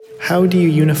How do you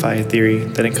unify a theory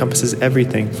that encompasses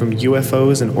everything from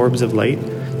UFOs and orbs of light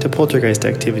to poltergeist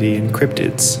activity and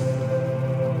cryptids?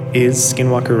 Is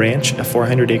Skinwalker Ranch a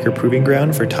 400-acre proving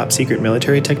ground for top-secret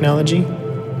military technology?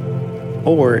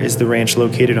 Or is the ranch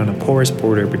located on a porous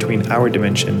border between our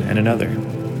dimension and another?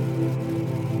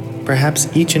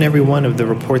 Perhaps each and every one of the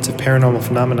reports of paranormal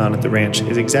phenomenon at the ranch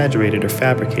is exaggerated or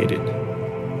fabricated.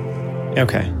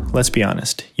 Okay, let's be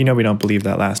honest. You know we don't believe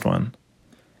that last one.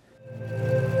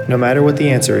 No matter what the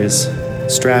answer is,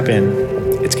 strap in.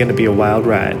 It's going to be a wild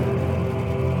ride.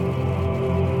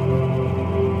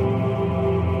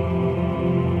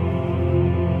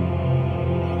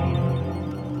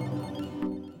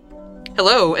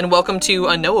 Hello, and welcome to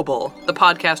Unknowable, the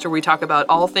podcast where we talk about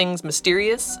all things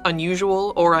mysterious,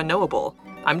 unusual, or unknowable.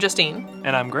 I'm Justine.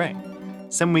 And I'm Gray.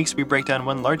 Some weeks we break down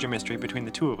one larger mystery between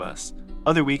the two of us.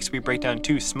 Other weeks we break down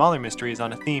two smaller mysteries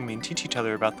on a theme and teach each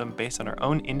other about them based on our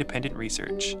own independent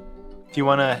research. If you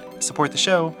want to support the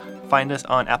show, find us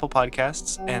on Apple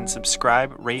Podcasts and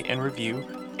subscribe, rate, and review,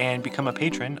 and become a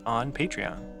patron on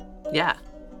Patreon. Yeah.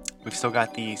 We've still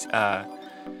got these, what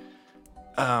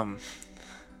are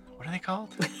they called?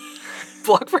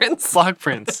 Block prints. Block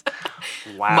prints.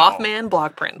 Wow. Mothman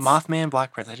block prints. Mothman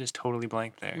block prints. I just totally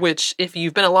blanked there. Which, if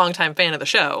you've been a longtime fan of the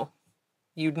show,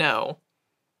 you'd know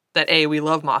that A, we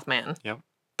love Mothman. Yep.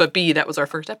 But B, that was our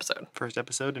first episode. First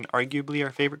episode and arguably our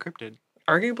favorite cryptid.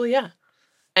 Arguably, yeah.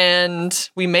 And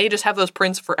we may just have those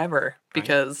prints forever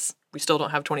because we still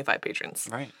don't have 25 patrons.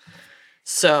 Right.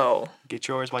 So. Get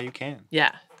yours while you can.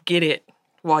 Yeah. Get it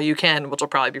while you can, which will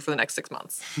probably be for the next 6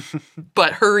 months.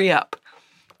 But hurry up.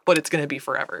 But it's going to be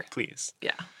forever. Please.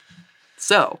 Yeah.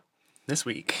 So. This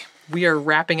week. We are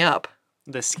wrapping up.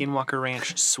 The Skinwalker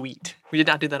Ranch suite. We did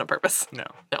not do that on purpose. No.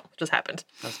 No, it just happened.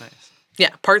 That's nice.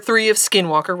 Yeah, part 3 of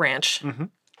Skinwalker Ranch. Mm-hmm.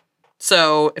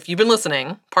 So, if you've been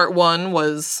listening, part 1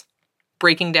 was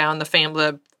breaking down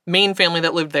the main family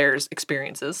that lived there's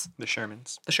experiences. The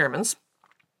Shermans. The Shermans.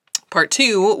 Part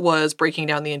 2 was breaking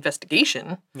down the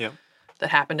investigation Yep. that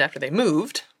happened after they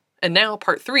moved. And now,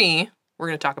 part 3, we're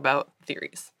going to talk about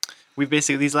theories. We've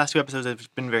basically, these last 2 episodes have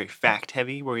been very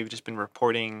fact-heavy, where we've just been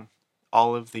reporting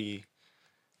all of the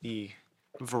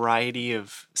variety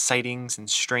of sightings and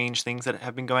strange things that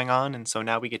have been going on, and so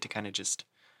now we get to kind of just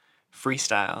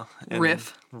freestyle and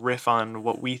riff on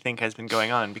what we think has been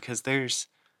going on, because there's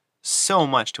so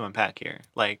much to unpack here.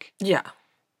 Like, yeah,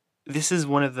 this is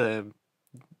one of the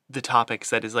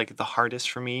topics that is like the hardest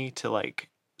for me to like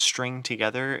string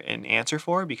together and answer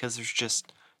for, because there's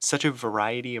just such a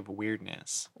variety of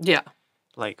weirdness. Yeah,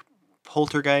 like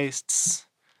poltergeists,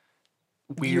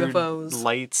 weird UFOs.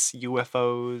 Lights,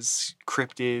 UFOs,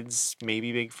 cryptids,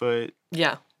 maybe Bigfoot.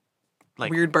 Yeah.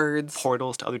 Like weird birds.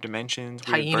 Portals to other dimensions.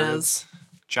 Weird Hyenas. Birds,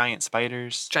 giant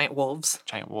spiders. Giant wolves.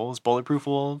 Bulletproof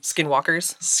wolves.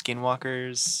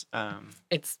 Skinwalkers.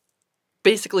 It's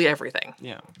basically everything.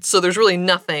 Yeah. So there's really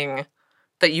nothing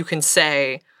that you can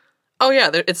say, oh yeah,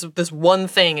 it's this one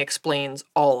thing explains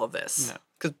all of this. No.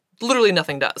 Because literally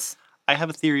nothing does. I have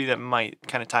a theory that might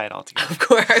kind of tie it all together. Of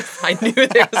course. I knew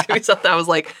there was going to be something. I was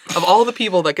like, of all the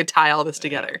people that could tie all this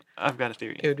together. I've got a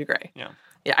theory. It would be great. Yeah.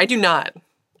 Yeah, I do not,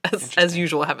 as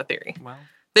usual, have a theory. Well.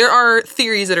 There are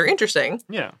theories that are interesting.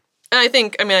 Yeah. And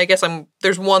I guess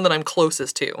there's one that I'm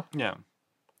closest to. Yeah.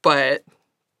 But,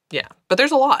 yeah. But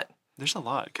there's a lot. There's a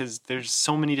lot, because there's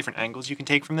so many different angles you can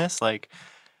take from this. Like,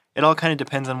 it all kind of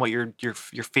depends on what your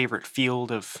favorite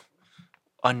field of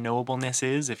unknowableness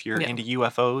is. If you're into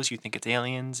UFOs, you think it's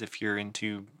aliens. If you're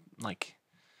into like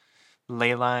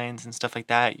ley lines and stuff like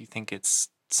that, you think it's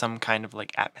some kind of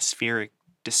like atmospheric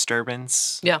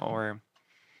disturbance. Yeah. Or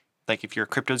like if you're a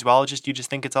cryptozoologist, you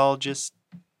just think it's all just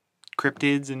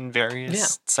cryptids and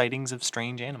various sightings of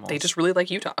strange animals. They just really like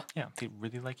Utah. Yeah, they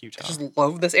really like Utah. They just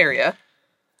love this area.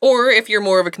 Or if you're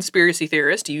more of a conspiracy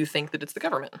theorist, you think that it's the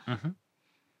government. Mm-hmm.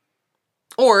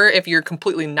 Or if you're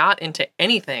completely not into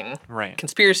anything, right,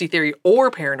 conspiracy theory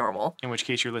or paranormal. In which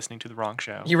case you're listening to the wrong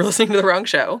show. You were listening to the wrong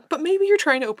show, but maybe you're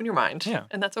trying to open your mind. Yeah.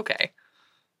 And that's okay.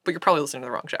 But you're probably listening to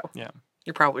the wrong show. Yeah.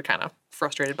 You're probably kind of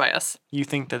frustrated by us. You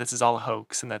think that this is all a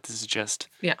hoax and that this is just...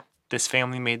 Yeah. This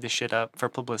family made this shit up for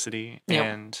publicity, Yep.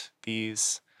 and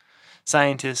these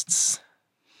scientists...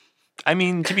 I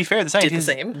mean, to be fair, the scientists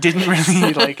didn't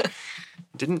really,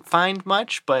 didn't find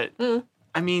much, but,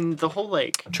 I mean, the whole,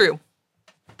 True.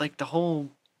 Like, the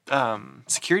whole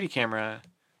security camera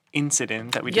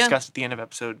incident that we discussed at the end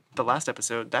of the last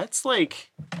episode, that's,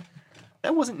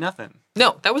 that wasn't nothing.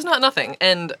 No, that was not nothing.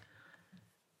 And,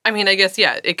 I mean, I guess,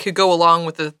 it could go along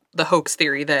with the hoax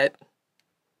theory that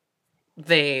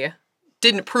they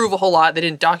didn't prove a whole lot, they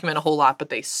didn't document a whole lot, but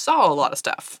they saw a lot of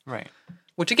stuff. Right.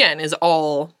 Which, again, is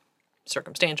all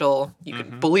circumstantial. You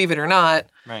can believe it or not.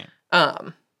 Right.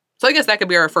 So I guess that could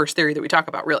be our first theory that we talk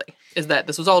about, really, is that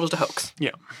this was all just a hoax.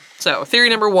 Yeah. So theory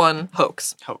number 1,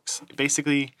 hoax. Hoax.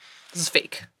 Basically, This is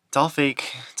fake. it's all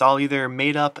fake. It's all either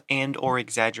made up and or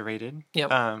exaggerated.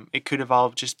 Yep. It could have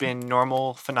all just been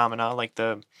normal phenomena, like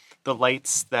the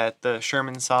lights that the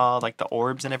Sherman saw, like the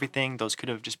orbs and everything. Those could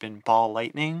have just been ball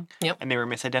lightning. Yep. And they were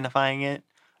misidentifying it.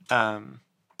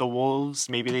 The wolves,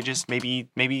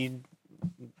 maybe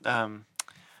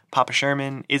Papa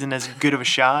Sherman isn't as good of a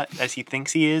shot as he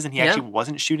thinks he is, and he actually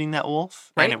wasn't shooting that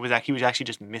wolf, Right. and he was actually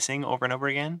just missing over and over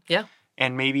again. Yeah.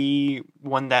 And maybe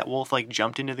when that wolf like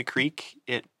jumped into the creek,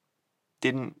 it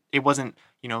wasn't,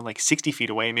 like 60 feet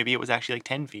away. Maybe it was actually like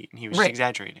 10 feet, and he was just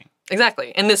exaggerating.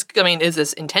 Exactly. And this, is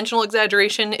this intentional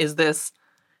exaggeration? Is this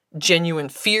genuine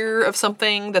fear of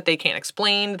something that they can't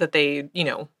explain, that they,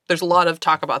 there's a lot of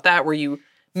talk about that where you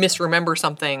misremember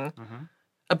something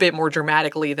a bit more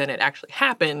dramatically than it actually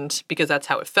happened because that's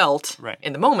how it felt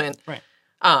in the moment. Right.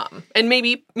 And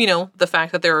maybe, the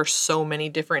fact that there are so many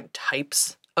different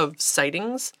types of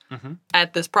sightings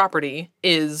at this property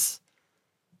is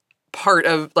part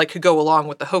of, could go along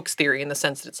with the hoax theory in the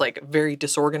sense that it's, very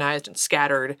disorganized and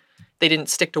scattered. They didn't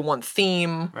stick to one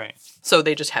theme. Right. So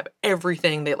they just have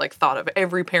everything. They, thought of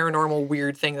every paranormal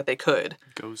weird thing that they could.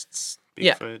 Ghosts, Bigfoot.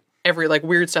 Yeah. Every,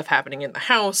 weird stuff happening in the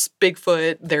house,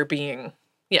 Bigfoot, there being...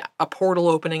 Yeah, a portal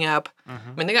opening up. I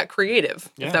mean, they got creative,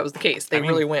 if that was the case. They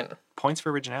really went... Points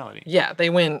for originality. Yeah, they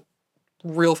went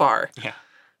real far. Yeah.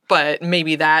 But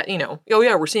maybe that, oh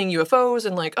yeah, we're seeing UFOs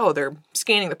and they're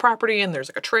scanning the property and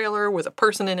there's a trailer with a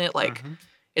person in it.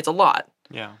 It's a lot.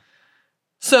 Yeah.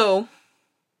 So,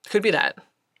 could be that.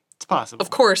 It's possible.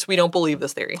 Of course, we don't believe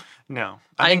this theory. No.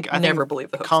 I never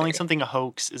believe the hoax calling theory. something a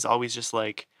hoax is always just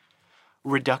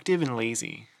reductive and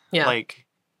lazy. Yeah.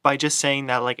 By just saying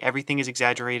that everything is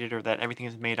exaggerated or that everything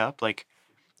is made up,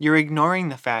 you're ignoring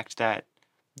the fact that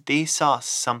they saw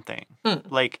something.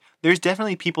 There's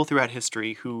definitely people throughout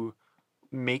history who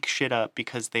make shit up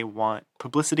because they want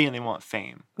publicity and they want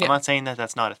fame. Yeah. I'm not saying that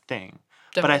that's not a thing.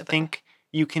 Definitely but I a thing. think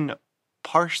you can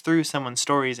parse through someone's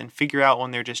stories and figure out when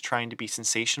they're just trying to be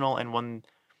sensational and when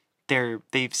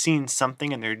they've seen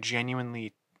something and they're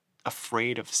genuinely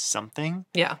afraid of something.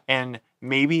 Yeah. And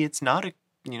maybe it's not a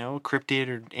cryptid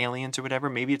or aliens or whatever.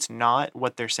 Maybe it's not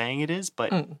what they're saying it is,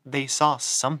 but they saw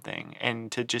something,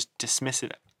 and to just dismiss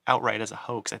it outright as a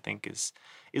hoax, I think is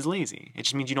lazy. It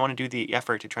just means you don't want to do the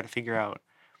effort to try to figure out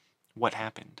what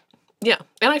happened. Yeah,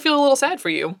 and I feel a little sad for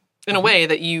you in a way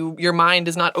that your mind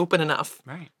is not open enough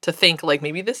to think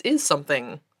maybe this is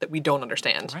something that we don't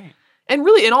understand. Right. And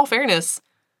really, in all fairness,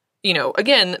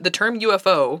 again, the term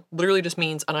UFO literally just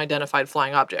means unidentified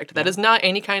flying object. That is not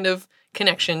any kind of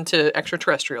connection to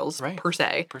extraterrestrials per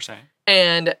se.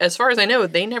 And as far as I know,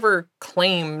 they never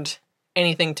claimed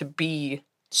anything to be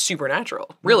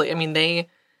supernatural. Really. I mean, they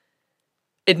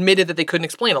admitted that they couldn't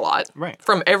explain a lot. Right.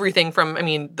 From everything from,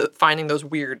 finding those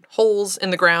weird holes in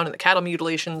the ground and the cattle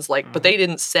mutilations, but they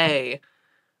didn't say,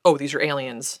 oh, these are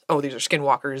aliens. Oh, these are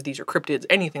skinwalkers. These are cryptids.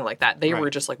 Anything like that. They were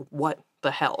just what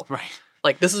the hell?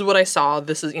 Right. This is what I saw.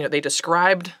 This is, they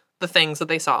described the things that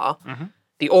they saw.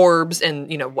 The orbs and,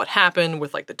 what happened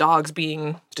with, the dogs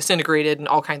being disintegrated and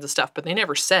all kinds of stuff. But they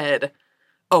never said,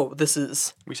 oh, this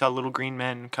is... We saw little green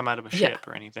men come out of a ship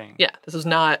or anything. Yeah, this is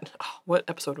not... Oh, what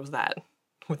episode was that?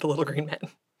 With the little green men.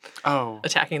 Oh.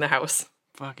 Attacking the house.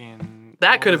 Fucking...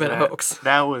 That could have been a hoax.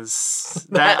 That was...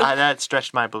 that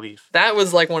stretched my belief. That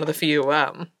was, one of the few...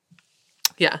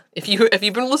 Yeah, if you've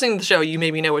been listening to the show, you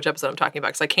maybe know which episode I'm talking about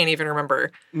because I can't even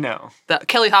remember. No. The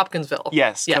Kelly Hopkinsville.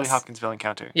 Yes, Kelly Hopkinsville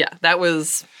encounter. Yeah, that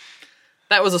was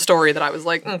a story that I was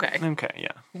okay. Okay,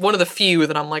 yeah. One of the few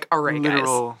that I'm all right,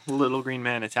 Literal guys. little green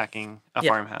man attacking a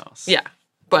farmhouse. Yeah,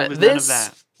 but none of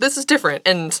that. This is different,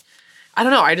 and I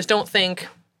don't know. I just don't think.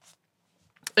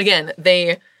 Again,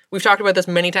 we've talked about this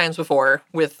many times before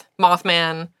with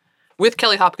Mothman, with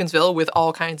Kelly Hopkinsville, with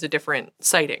all kinds of different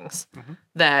sightings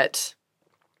that.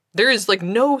 There is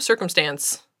no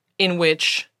circumstance in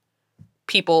which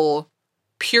people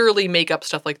purely make up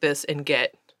stuff like this and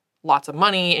get lots of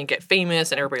money and get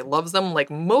famous and everybody loves them.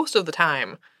 Most of the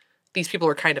time, these people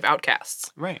are kind of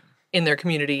outcasts in their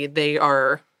community. They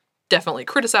are definitely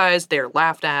criticized. They're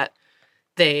laughed at.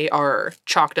 They are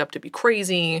chalked up to be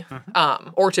crazy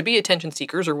or to be attention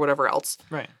seekers or whatever else.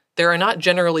 Right. There are not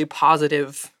generally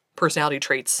positive personality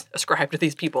traits ascribed to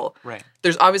these people. Right.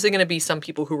 There's obviously going to be some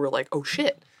people who were oh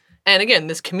shit. And again,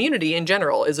 this community in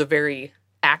general is a very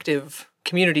active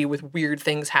community with weird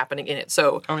things happening in it.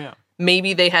 So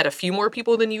maybe they had a few more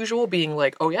people than usual being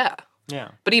oh yeah. Yeah.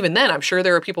 But even then, I'm sure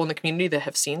there are people in the community that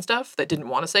have seen stuff that didn't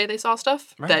want to say they saw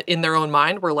stuff that in their own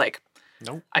mind were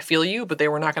Nope. I feel you, but they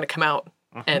were not going to come out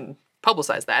and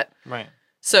publicize that. Right.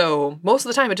 So most of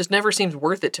the time, it just never seems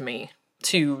worth it to me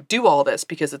to do all this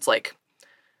because it's like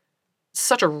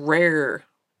such a rare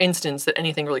instance that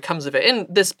anything really comes of it. And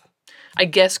this, I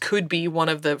guess, could be one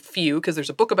of the few because there's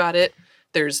a book about it.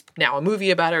 There's now a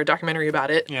movie about it or a documentary about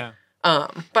it. Yeah.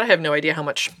 But I have no idea how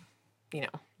much,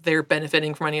 they're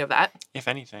benefiting from any of that. If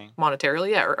anything.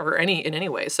 Monetarily, yeah, or in any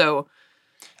way. So.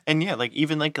 And yeah, like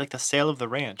even like the sale of the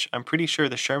ranch, I'm pretty sure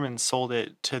the Shermans sold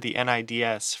it to the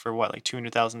NIDS for what, like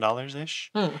 $200,000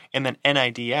 ish, and then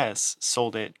NIDS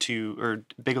sold it to, or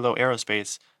Bigelow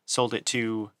Aerospace sold it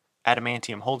to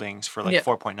Adamantium Holdings for like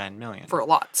 $4.9 million. For a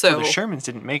lot. So the Shermans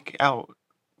didn't make out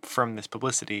from this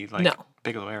publicity like No.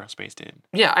 Bigelow Aerospace did.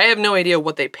 Yeah, I have no idea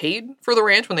what they paid for the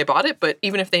ranch when they bought it, but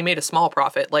even if they made a small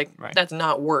profit, like that's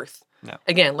not worth. No.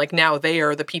 Again, like now they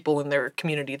are the people in their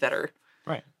community that are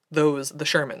right. The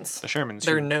Shermans. The Shermans.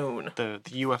 They're known. The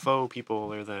UFO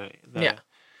people or the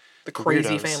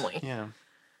crazy weirdos. family. Yeah.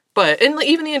 But and like,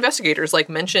 even the investigators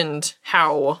mentioned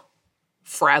how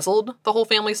frazzled the whole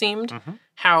family seemed,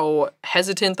 how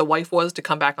hesitant the wife was to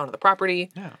come back onto the property.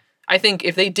 Yeah. I think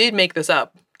if they did make this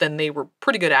up, then they were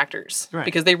pretty good actors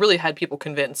because they really had people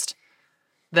convinced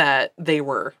that they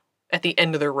were at the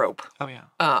end of their rope. Oh yeah.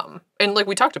 And like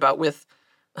we talked about with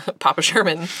Papa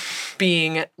Sherman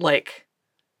being like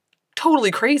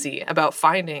totally crazy about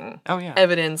finding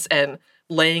evidence and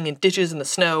laying in ditches in the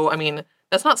snow. I mean,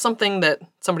 that's not something that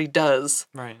somebody does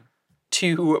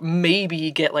to maybe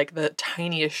get like the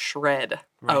tiniest shred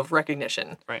of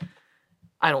recognition. Right.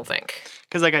 I don't think.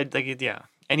 Because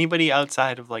anybody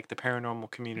outside of like the paranormal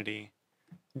community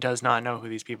does not know who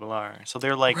these people are. So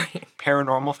they're like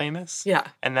paranormal famous. Yeah.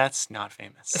 And that's not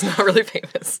famous. It's not really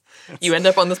famous. You end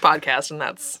up on this podcast and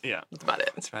that's about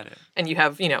it. That's about it. And you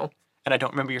have, And I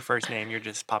don't remember your first name. You're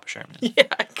just Papa Sherman. Yeah,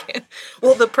 I can't.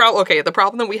 Well, the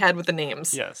problem that we had with the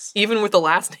names, even with the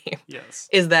last name,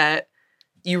 is that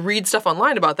you read stuff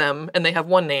online about them and they have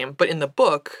one name, but in the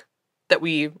book that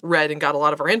we read and got a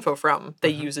lot of our info from, they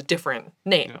use a different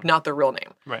name, not their real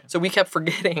name. Right. So we kept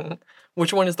forgetting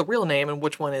which one is the real name and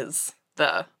which one is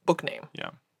the book name. Yeah.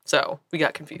 So we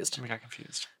got confused.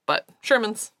 But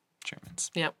Shermans.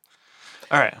 Yep.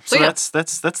 All right. So that's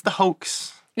the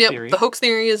hoax. Yep. Theory. The hoax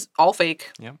theory is all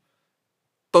fake. Yep.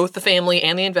 Both the family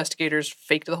and the investigators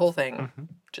faked the whole thing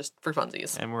just for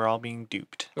funsies. And we're all being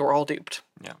duped. We're all duped.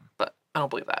 Yeah. But I don't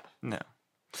believe that. No.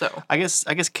 So I guess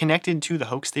connected to the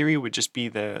hoax theory would just be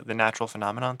the natural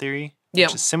phenomenon theory,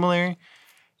 which is similar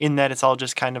in that it's all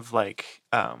just kind of like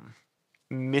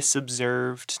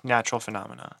misobserved natural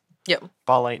phenomena. Yep.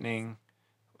 Ball lightning,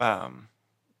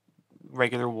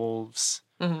 regular wolves,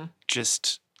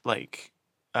 just like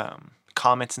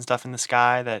comets and stuff in the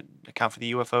sky that account for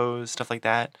the UFOs, stuff like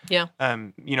that. Yeah.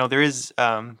 There is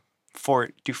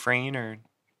Fort Dufresne or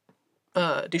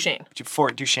Duchesne.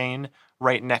 Fort Duchesne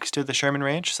right next to the Sherman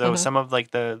Ranch. So some of like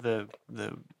the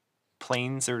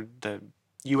planes or the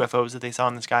UFOs that they saw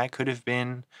in the sky could have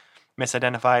been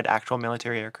misidentified actual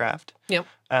military aircraft. Yep.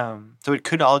 So it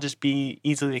could all just be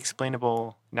easily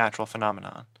explainable natural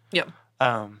phenomenon. Yep.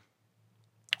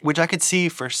 Which I could see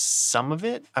for some of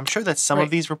it. I'm sure that some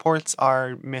of these reports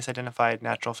are misidentified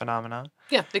natural phenomena.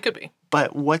 Yeah, they could be.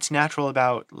 But what's natural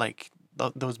about like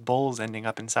those bulls ending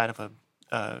up inside of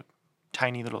a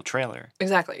tiny little trailer?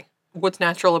 Exactly. What's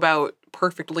natural about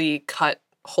perfectly cut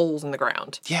holes in the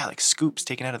ground? Yeah, like scoops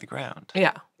taken out of the ground.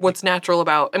 Yeah. What's natural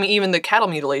about, even the cattle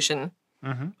mutilation,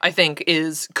 I think,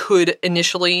 could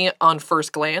initially, on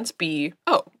first glance, be,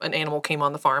 an animal came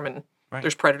on the farm and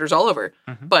there's predators all over.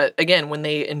 But again, when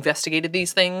they investigated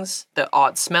these things, the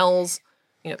odd smells,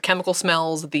 the chemical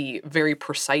smells, the very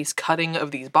precise cutting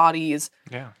of these bodies,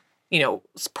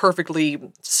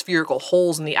 perfectly spherical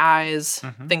holes in the eyes,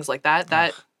 things like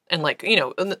that, and like,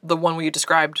 the one we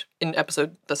described in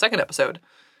the second episode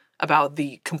about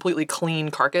the completely clean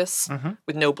carcass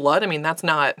with no blood. That's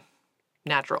not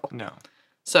natural. No.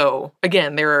 So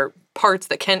again, there are parts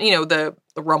that can, the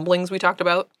rumblings we talked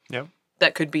about. Yep.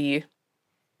 That could be,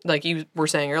 like you were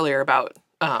saying earlier about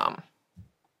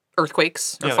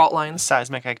earthquakes or fault lines.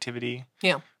 Seismic activity.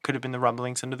 Yeah. Could have been the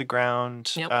rumblings under the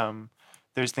ground. Yep.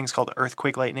 There's things called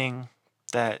earthquake lightning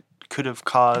that could have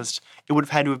caused, it would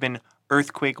have had to have been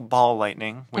earthquake ball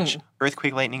lightning, which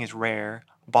earthquake lightning is rare.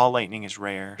 Ball lightning is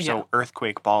rare. Yeah. So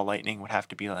earthquake ball lightning would have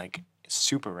to be like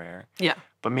super rare. Yeah.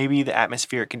 But maybe the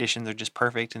atmospheric conditions are just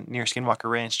perfect near Skinwalker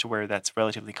Ranch to where that's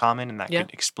relatively common, and that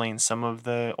could explain some of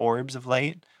the orbs of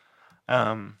light.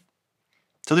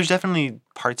 So there's definitely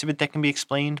parts of it that can be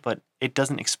explained, but it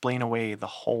doesn't explain away the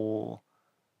whole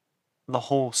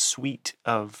suite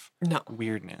of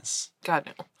weirdness. God,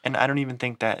 no. And I don't even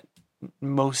think that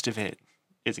most of it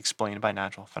is explained by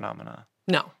natural phenomena.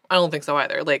 No, I don't think so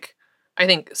either. Like, I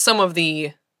think some of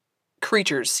the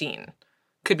creatures seen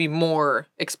could be more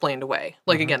explained away.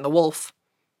 Like, again, the wolf.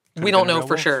 Could've We don't been a know real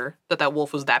for wolf. sure that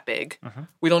wolf was that big.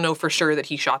 We don't know for sure that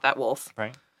he shot that wolf.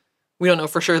 Right. We don't know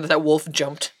for sure that wolf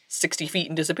jumped 60 feet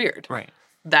and disappeared. Right.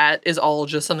 That is all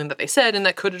just something that they said, and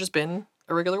that could have just been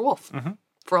a regular wolf,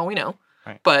 for all we know.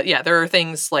 Right. But yeah, there are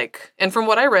things like, and from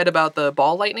what I read about the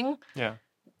ball lightning, Yeah.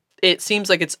 it seems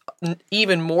like it's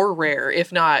even more rare,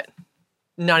 if not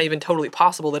even totally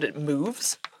possible, that it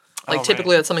moves. Like, Oh,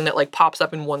 typically right. that's something that like pops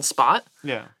up in one spot.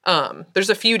 Yeah. There's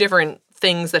a few different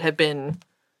things that have been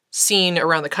seen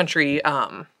around the country.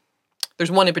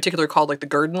 There's one in particular called like the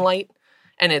Gurdon Light,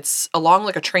 and it's along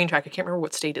like a train track. I can't remember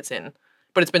what state it's in,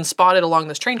 but it's been spotted along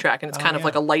this train track, and it's kind of yeah.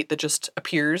 like a light that just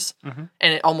appears, and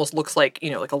it almost looks like,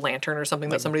 like a lantern or something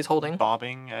that somebody's holding.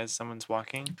 Bobbing as someone's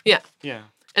walking. Yeah. Yeah.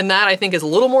 And that, I think, is a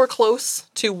little more close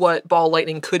to what ball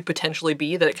lightning could potentially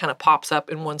be, that it kind of pops up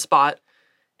in one spot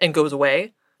and goes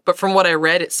away. But from what I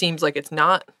read, it seems like it's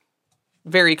not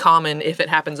very common, if it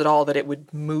happens at all, that it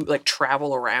would move, like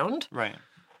travel around. Right.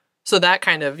 So that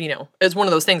kind of, is one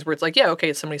of those things where it's like, yeah,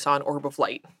 okay, somebody saw an orb of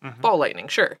light. Ball lightning,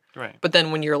 sure. Right. But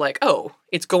then when you're like, oh,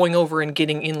 it's going over and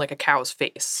getting in like a cow's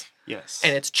face, Yes.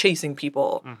 and it's chasing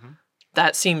people,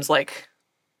 that seems like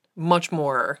much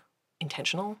more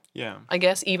intentional, Yeah. I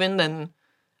guess, even than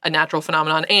a natural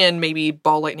phenomenon. And maybe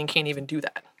ball lightning can't even do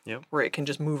that. Yep. Where it can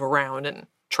just move around and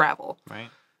travel. Right.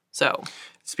 So,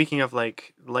 Speaking of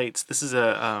like lights, this is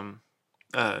a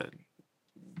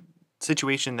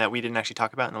situation that we didn't actually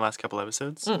talk about in the last couple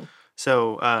episodes.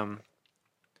 So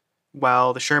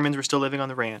while the Shermans were still living on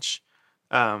the ranch,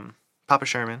 Papa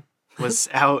Sherman was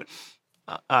out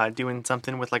doing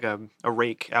something with like a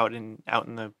rake out in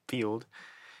the field,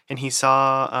 and he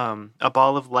saw a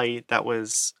ball of light that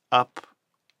was up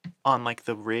on like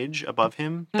the ridge above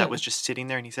him that was just sitting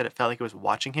there, and he said it felt like it was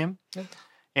watching him.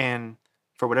 And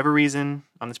for whatever reason,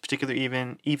 on this particular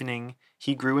evening,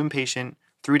 he grew impatient,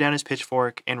 threw down his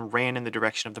pitchfork, and ran in the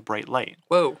direction of the bright light.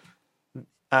 whoa.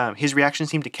 His reaction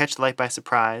seemed to catch the light by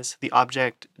surprise. The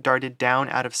object darted down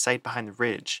out of sight behind the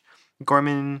ridge.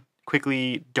 Gorman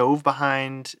quickly dove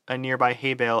behind a nearby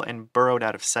hay bale and burrowed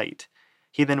out of sight.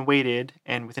 He then waited,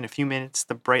 and within a few minutes,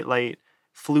 the bright light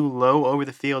flew low over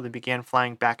the field and began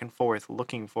flying back and forth,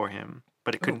 looking for him,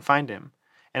 but it couldn't find him.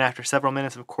 And after several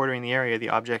minutes of quartering the area, the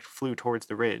object flew towards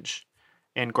the ridge.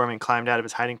 And Gorman climbed out of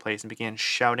his hiding place and began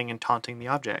shouting and taunting the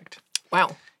object.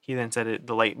 Wow. He then said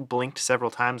the light blinked several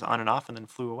times on and off and then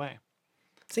flew away.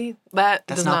 See,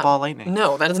 that's not ball lightning.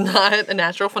 No, that is not a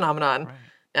natural phenomenon. Right.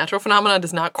 Natural phenomenon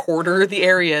does not quarter the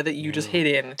area that you just hid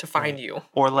in to find you.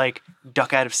 Or like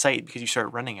duck out of sight because you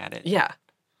start running at it. Yeah.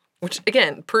 Which,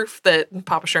 again, proof that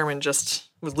Papa Sherman just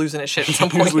was losing his shit at some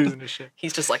He was point. losing his shit.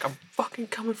 He's just like, I'm fucking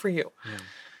coming for you. Yeah.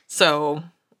 So,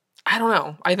 I don't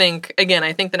know. I think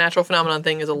the natural phenomenon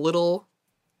thing is a little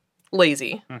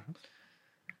lazy.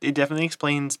 It definitely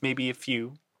explains maybe a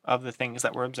few of the things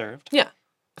that were observed. Yeah.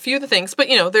 A few of the things. But,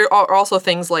 there are also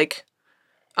things like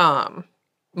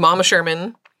Mama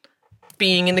Sherman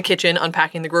being in the kitchen,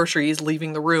 unpacking the groceries,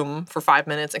 leaving the room for 5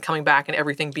 minutes and coming back and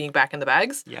everything being back in the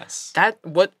bags. Yes.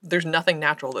 There's nothing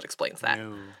natural that explains that.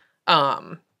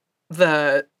 No.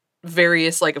 The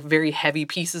various, like, very heavy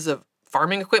pieces of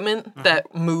farming equipment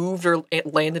that moved or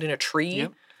landed in a tree,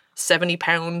 Yep.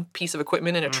 70-pound piece of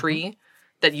equipment in a tree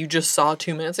that you just saw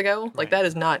 2 minutes ago, like, that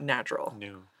is not natural.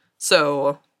 No.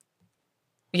 So,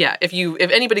 yeah, if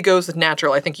anybody goes with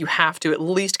natural, I think you have to at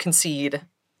least concede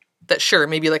that, sure,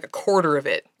 maybe like a quarter of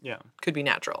it Yeah. could be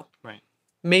natural. Right.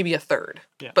 Maybe a third.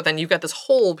 Yeah. But then you've got this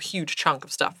whole huge chunk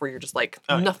of stuff where you're just like,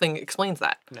 Oh, yeah. nothing explains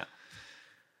that. No.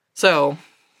 So,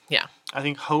 yeah. I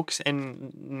think hoax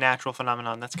and natural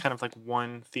phenomenon, that's kind of like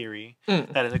one theory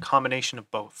Mm. that is a combination of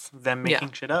both. Them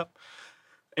making shit up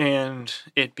and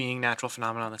it being natural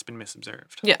phenomenon that's been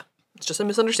misobserved. Yeah. It's just a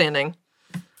misunderstanding.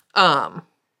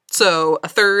 So a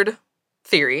third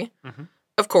theory,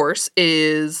 of course,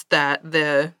 is that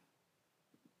the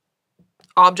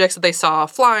objects that they saw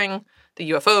flying,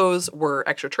 the UFOs, were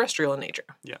extraterrestrial in nature.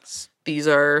 Yes. These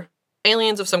are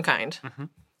aliens of some kind.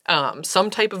 Some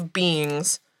type of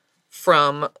beings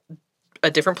from a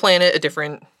different planet, a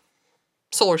different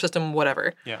solar system,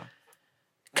 whatever, Yeah.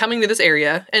 coming to this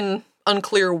area, and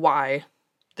unclear why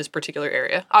this particular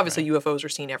area. Obviously, UFOs are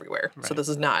seen everywhere, so Right. this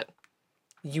is not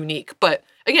unique. But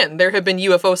again, there have been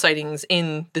UFO sightings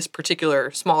in this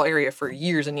particular small area for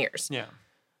years and years. Yeah.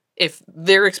 If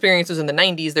their experience was in the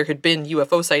 90s, there had been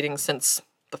UFO sightings since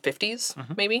the 50s,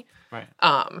 maybe. Right.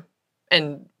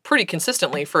 And pretty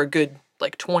consistently for a good,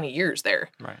 20 years there.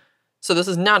 Right. So this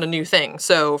is not a new thing.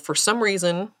 So for some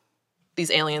reason,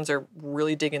 these aliens are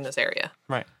really digging this area.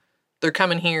 Right. They're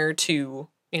coming here to,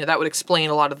 that would explain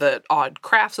a lot of the odd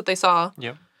crafts that they saw.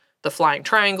 Yep. The flying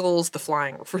triangles, the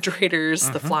flying refrigerators,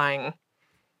 the flying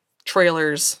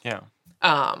trailers. Yeah.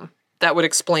 That would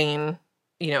explain,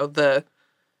 the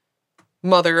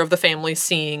mother of the family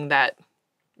seeing that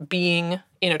being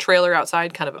in a trailer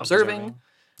outside, kind of observing.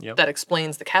 Yep. That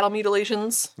explains the cattle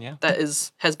mutilations. Yeah. That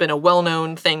has been a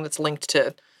well-known thing that's linked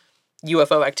to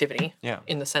UFO activity. Yeah.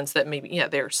 In the sense that maybe,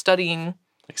 they're studying.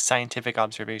 Like scientific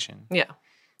observation. Yeah.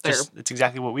 It's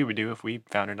exactly what we would do if we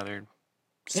found another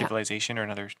civilization or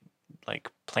another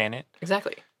planet.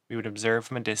 Exactly. We would observe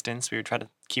from a distance. We would try to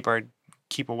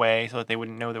keep away so that they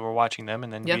wouldn't know that we're watching them,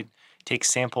 and then we'd take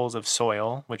samples of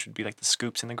soil, which would be like the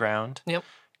scoops in the ground. Yep.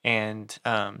 And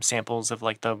samples of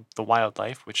like the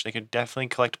wildlife, which they could definitely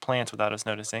collect plants without us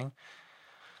noticing.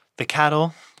 The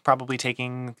cattle, probably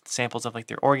taking samples of like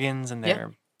their organs and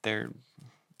their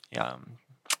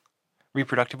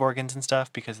reproductive organs and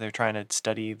stuff, because they're trying to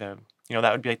study that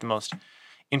would be like the most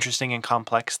interesting and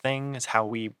complex thing, is how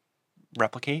we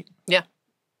replicate. Yeah.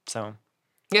 So.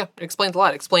 Yeah, it explains a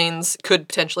lot. Could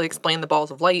potentially explain the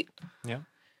balls of light. Yeah.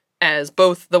 As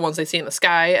both the ones they see in the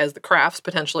sky, as the crafts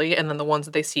potentially, and then the ones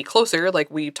that they see closer, like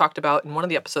we talked about in one of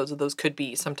the episodes of those, could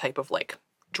be some type of like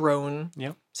drone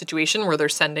situation where they're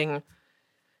sending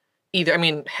either,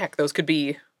 those could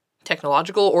be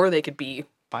technological or they could be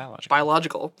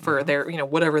biological for their,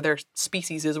 whatever their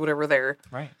species is, whatever their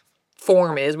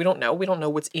form is. We don't know. We don't know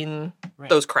what's in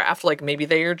those craft. Like maybe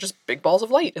they are just big balls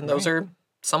of light, and those are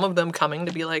some of them coming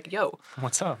to be like, yo,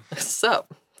 what's up? What's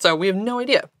up? So we have no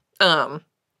idea.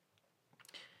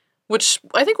 Which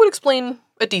I think would explain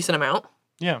a decent amount.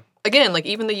 Yeah. Again, like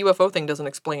even the UFO thing doesn't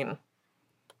explain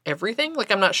everything.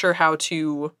 Like I'm not sure how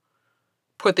to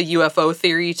put the UFO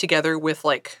theory together with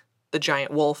like the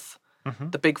giant wolf,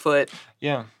 the Bigfoot,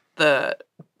 the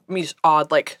odd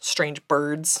like strange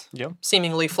birds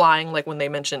seemingly flying, like when they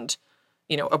mentioned,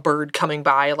 a bird coming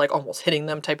by, like almost hitting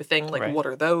them type of thing. Like what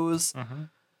are those?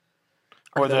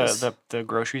 Or the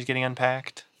groceries getting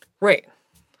unpacked. Right.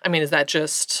 Is that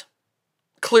just...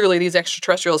 Clearly, these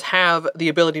extraterrestrials have the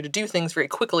ability to do things very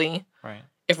quickly. Right.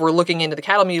 If we're looking into the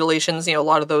cattle mutilations, a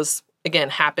lot of those, again,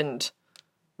 happened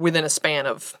within a span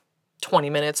of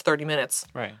 20 minutes, 30 minutes.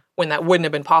 Right. When that wouldn't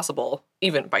have been possible,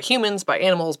 even by humans, by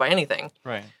animals, by anything.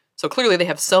 Right. So clearly they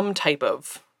have some type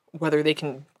of, whether they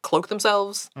can cloak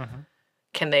themselves,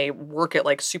 can they work at,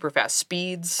 like, super fast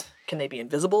speeds, can they be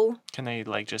invisible? Can they,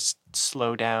 like, just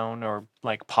slow down or,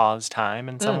 like, pause time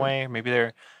in some way? Maybe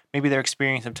their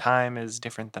experience of time is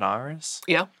different than ours.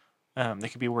 Yeah. They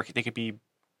could be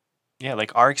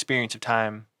like our experience of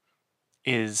time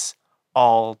is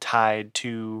all tied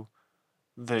to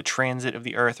the transit of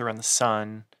the Earth around the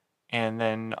sun and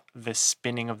then the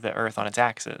spinning of the Earth on its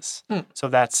axis. So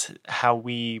that's how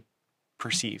we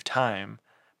perceive time.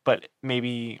 But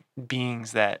maybe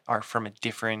beings that are from a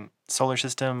different solar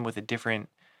system with a different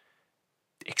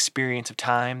experience of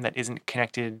time that isn't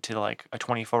connected to like a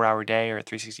 24-hour day or a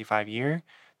 365 year,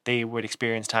 they would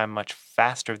experience time much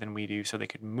faster than we do, so they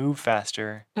could move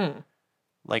faster.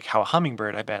 Like how a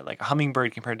hummingbird, I bet, like a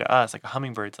hummingbird compared to us, like a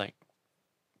hummingbird's like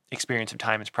experience of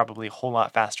time is probably a whole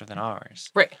lot faster than ours.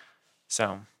 Right.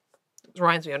 So it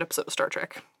reminds me of an episode of Star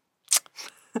Trek.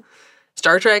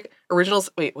 Star Trek originals.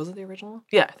 Wait, was it the original?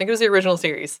 Yeah, I think it was the original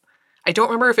series. I don't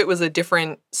remember if it was a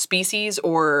different species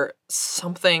or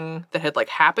something that had like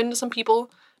happened to some people,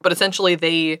 but essentially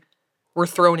they were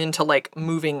thrown into like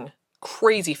moving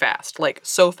crazy fast, like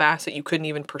so fast that you couldn't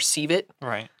even perceive it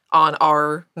on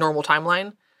our normal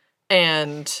timeline.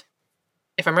 And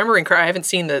if I'm remembering correctly, I haven't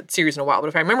seen the series in a while, but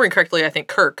if I'm remembering correctly, I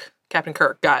think Captain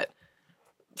Kirk got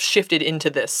shifted into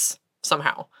this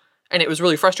somehow. And it was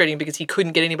really frustrating because he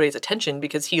couldn't get anybody's attention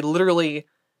because he literally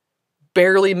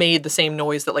barely made the same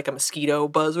noise that like a mosquito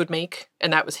buzz would make.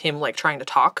 And that was him like trying to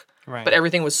talk. Right. But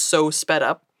everything was so sped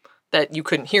up that you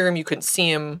couldn't hear him, you couldn't see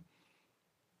him.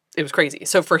 It was crazy.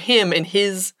 So for him, in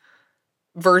his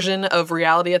version of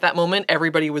reality at that moment,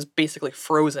 everybody was basically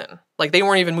frozen. Like they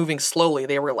weren't even moving slowly.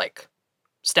 They were like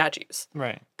statues.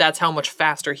 Right. That's how much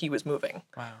faster he was moving.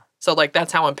 Wow. So like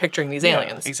that's how I'm picturing these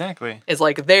aliens. Exactly. Is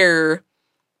like they're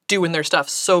doing their stuff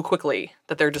so quickly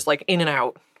that they're just like in and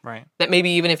out. Right. That maybe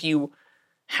even if you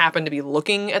happen to be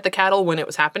looking at the cattle when it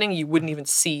was happening, you wouldn't even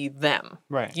see them.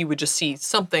 Right. You would just see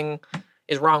something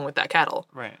is wrong with that cattle.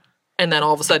 Right. And then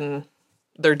all of a sudden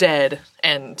they're dead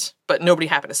but nobody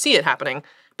happened to see it happening.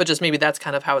 But just maybe that's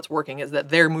kind of how it's working, is that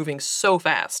they're moving so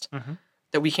fast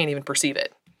that we can't even perceive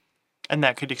it. And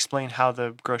that could explain how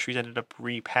the groceries ended up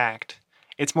repacked.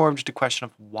 It's more of just a question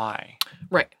of why.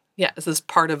 Right. Yeah, is this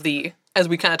part of the, as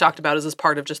we kind of talked about, is this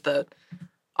part of just the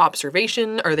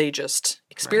observation? Are they just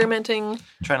experimenting?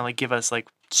 Trying to like give us like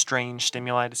strange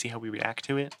stimuli to see how we react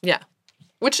to it. Yeah.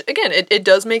 Which, again, it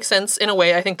does make sense in a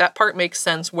way. I think that part makes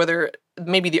sense, whether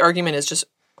maybe the argument is just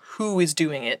who is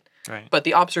doing it. Right. But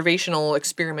the observational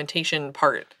experimentation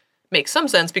part makes some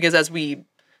sense because, as we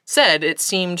said, it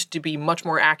seemed to be much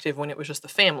more active when it was just the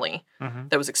family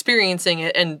that was experiencing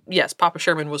it. And yes, Papa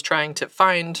Sherman was trying to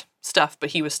find stuff, but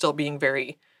he was still being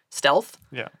very stealth.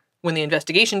 Yeah. When the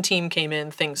investigation team came in,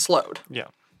 things slowed. Yeah.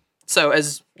 So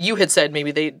as you had said,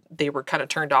 maybe they were kind of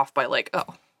turned off by like, oh,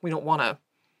 we don't want to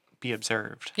be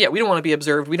observed. Yeah, we don't want to be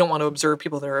observed. We don't want to observe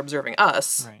people that are observing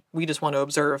us. Right. We just want to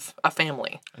observe a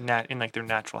family. In like their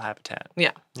natural habitat.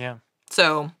 Yeah. Yeah.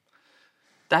 So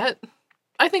that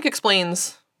I think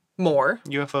explains more.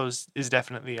 UFOs is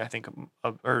definitely, I think,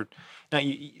 or not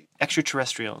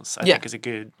extraterrestrials. I Yeah. think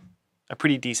is a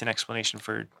pretty decent explanation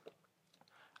for,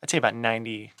 I'd say about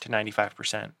 90 to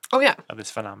 95% Oh yeah. of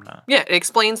this phenomena. Yeah, it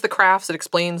explains the crafts. It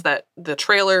explains that the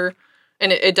trailer,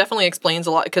 and it definitely explains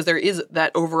a lot because there is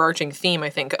that overarching theme, I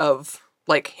think, of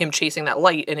like him chasing that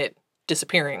light and it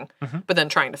disappearing, but then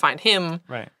trying to find him.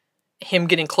 Right. Him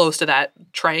getting close to that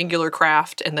triangular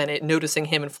craft and then it noticing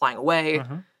him and flying away.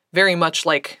 Very much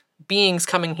like beings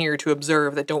coming here to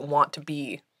observe that don't want to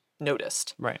be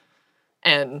noticed. Right.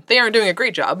 And they aren't doing a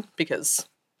great job because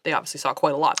they obviously saw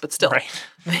quite a lot, but still, Right.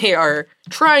 they are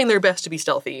trying their best to be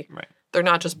stealthy. Right. They're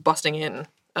not just busting in,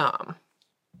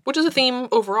 which is a theme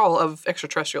overall of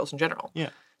extraterrestrials in general. Yeah.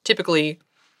 Typically,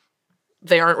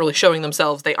 they aren't really showing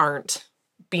themselves. They aren't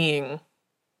being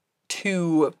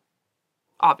too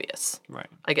obvious. Right.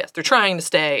 I guess they're trying to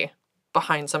stay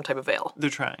behind some type of veil. They're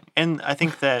trying. And I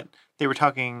think that they were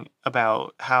talking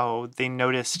about how they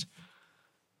noticed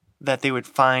that they would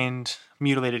find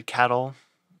mutilated cattle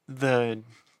the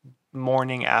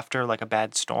morning after like a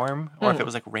bad storm, or if it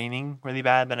was like raining really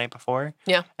bad the night before.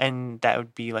 Yeah. And that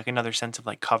would be like another sense of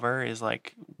like cover, is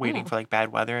like waiting for like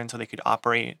bad weather, and so they could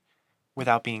operate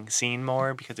without being seen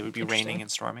more because it would be raining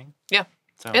and storming. Yeah.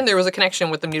 So And there was a connection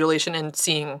with the mutilation and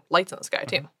seeing lights in the sky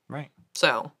too. right.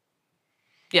 So,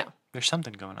 yeah. There's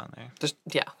something going on there.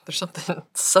 There's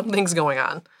something's going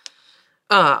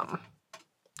on.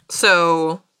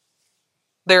 So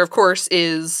there of course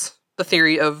is the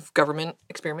theory of government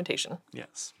experimentation.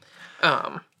 Yes.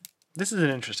 Um, This is an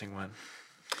interesting one.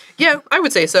 yeah, I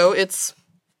would say so. It's,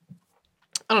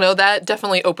 I don't know, that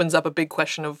definitely opens up a big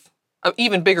question of, an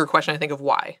even bigger question, I think, of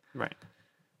why. Right.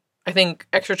 I think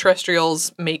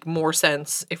extraterrestrials make more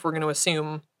sense if we're going to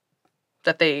assume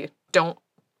that they don't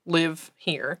live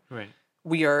here. Right.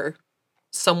 We are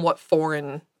somewhat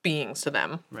foreign beings to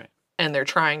them. Right. And they're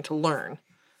trying to learn.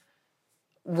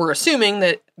 We're assuming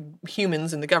that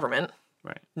humans in the government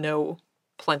Right. know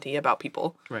plenty about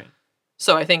people. Right.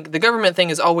 So I think the government thing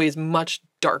is always much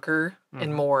darker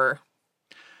and more,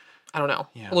 I don't know,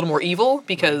 Yeah. a little more evil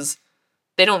because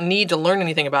they don't need to learn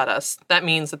anything about us. That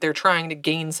means that they're trying to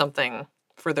gain something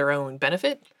for their own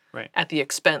benefit Right. at the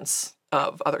expense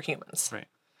of other humans. Right.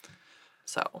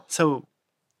 So,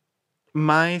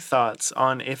 My thoughts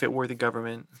on if it were the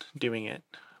government doing it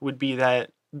would be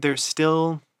that they're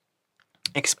still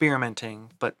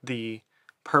experimenting, but the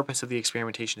purpose of the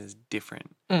experimentation is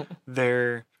different.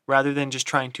 They're, rather than just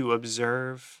trying to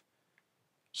observe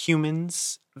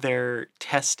humans, they're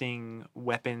testing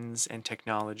weapons and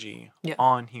technology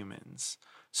on humans.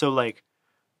 So like,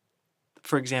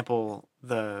 for example,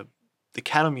 the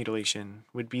cattle mutilation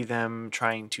would be them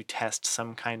trying to test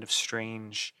some kind of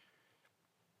strange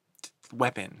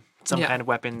weapon, some kind of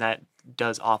weapon that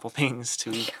does awful things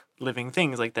to living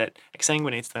things, like that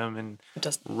exsanguinates them and it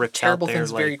does rips terrible out their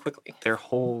things very quickly. their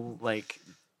whole like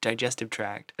digestive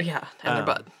tract. Yeah, and their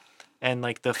butt. And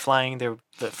like the flying the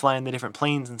different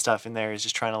planes and stuff in there is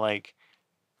just trying to like,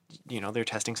 they're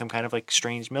testing some kind of like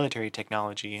strange military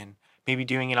technology, and maybe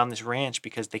doing it on this ranch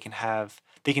because they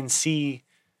can see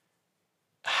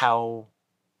how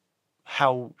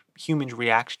humans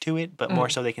react to it, but more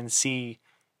so they can see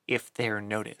if they're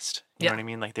noticed. You know what I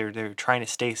mean? Like they're trying to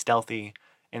stay stealthy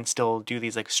and still do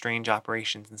these like strange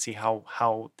operations and see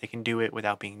how they can do it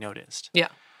without being noticed. Yeah.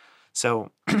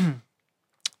 So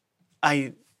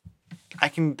I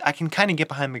can kind of get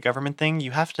behind the government thing.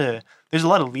 There's a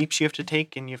lot of leaps you have to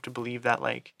take, and you have to believe that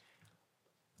like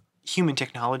human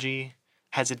technology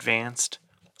has advanced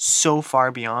so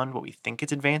far beyond what we think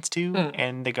it's advanced to,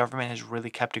 and the government has really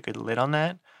kept a good lid on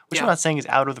that, which I'm not saying is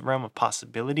out of the realm of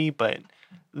possibility, but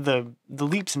the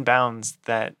leaps and bounds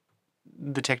that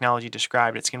the technology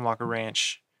described at Skinwalker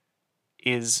Ranch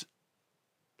is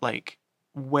like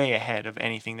way ahead of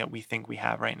anything that we think we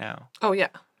have right now. Oh yeah,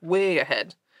 way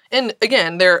ahead. And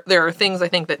again, there are things I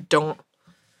think that don't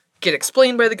get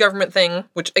explained by the government thing,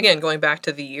 which again, going back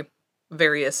to the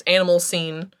various animal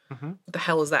scene, what the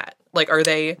hell is that? Like, are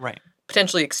they Right.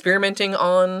 potentially experimenting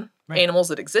on animals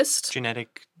that exist?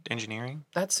 Genetic engineering.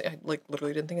 I like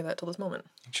literally didn't think of that till this moment.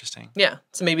 Interesting. Yeah.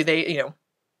 So maybe they,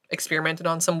 experimented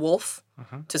on some wolf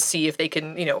to see if they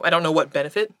can, I don't know what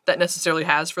benefit that necessarily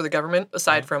has for the government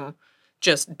aside from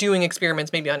just doing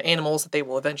experiments maybe on animals that they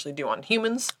will eventually do on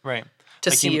humans. Right. To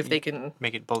Like see if they can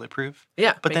make it bulletproof.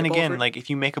 Yeah. But then again, bulletproof. like if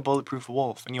you make a bulletproof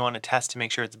wolf and you want to test to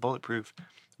make sure it's bulletproof,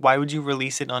 why would you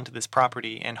release it onto this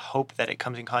property and hope that it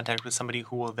comes in contact with somebody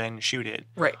who will then shoot it?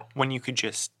 Right. When you could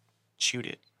just shoot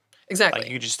it. Exactly.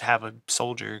 Like you just have a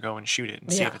soldier go and shoot it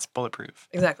and see if it's bulletproof.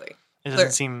 Exactly. It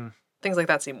doesn't seem... Things like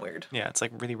that seem weird. Yeah, it's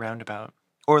like really roundabout.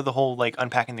 Or the whole like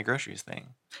unpacking the groceries thing.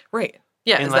 Right.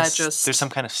 Yeah, Unless is that just... there's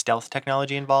some kind of stealth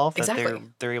technology involved Exactly. that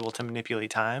they're able to manipulate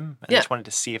time. And I just wanted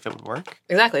to see if it would work.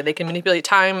 Exactly. They can manipulate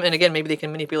time, and again, maybe they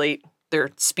can manipulate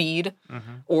their speed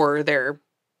or their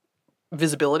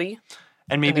visibility.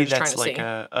 And maybe that's like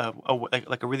a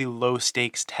really low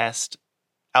stakes test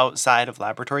outside of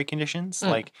laboratory conditions.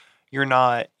 Like you're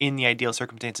not in the ideal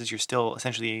circumstances. You're still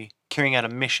essentially carrying out a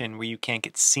mission where you can't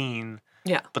get seen.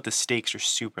 Yeah. But the stakes are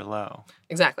super low.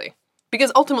 Exactly.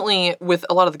 Because ultimately, with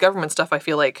a lot of the government stuff, I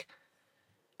feel like,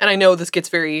 and I know this gets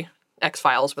very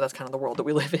X-Files, but that's kind of the world that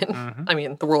we live in. I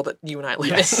mean, the world that you and I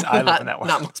live in. I live in that world.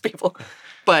 Not most people.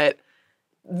 But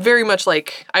very much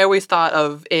like, I always thought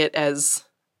of it as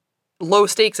low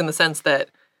stakes in the sense that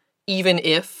even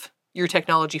if your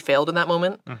technology failed in that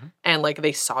moment and like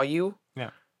they saw you,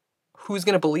 who's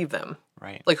going to believe them?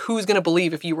 Right. Like, who's going to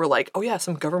believe if you were like, oh yeah,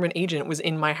 some government agent was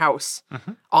in my house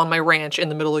on my ranch in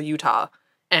the middle of Utah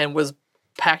and was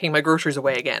packing my groceries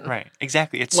away again. Right.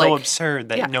 Exactly. It's like, so absurd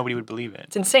that nobody would believe it.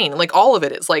 It's insane. Like, all of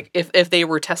it is like, if they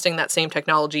were testing that same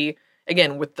technology,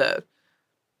 again, with the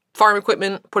farm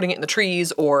equipment, putting it in the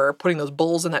trees or putting those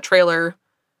bulls in that trailer,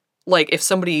 like, if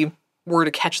somebody were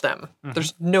to catch them,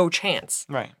 there's no chance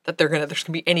that there's gonna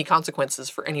be any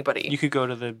consequences for anybody. You could go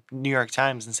to the New York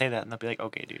Times and say that, and they'll be like,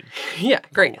 "Okay, dude." Yeah,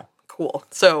 great, cool.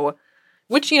 So,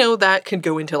 which that could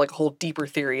go into like a whole deeper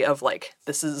theory of like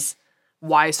this is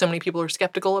why so many people are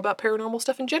skeptical about paranormal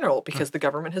stuff in general because the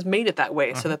government has made it that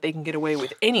way so that they can get away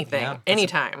with anything,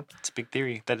 anytime. It's a big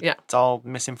theory that it's all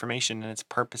misinformation and it's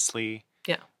purposely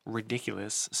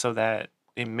ridiculous so that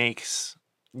it makes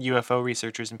UFO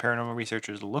researchers and paranormal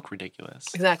researchers look ridiculous.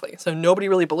 Exactly. So nobody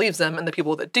really believes them, and the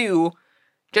people that do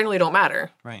generally don't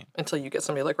matter. Right. Until you get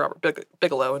somebody like Robert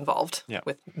Bigelow involved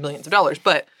with millions of dollars.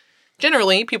 But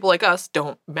generally, people like us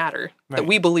don't matter. Right. That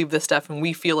we believe this stuff and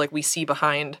we feel like we see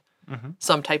behind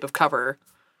some type of cover.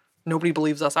 Nobody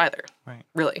believes us either. Right.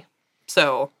 Really.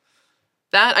 So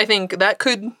that, I think, that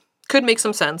could make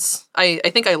some sense. I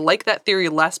think I like that theory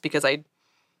less because I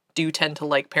do tend to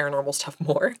like paranormal stuff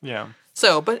more. Yeah.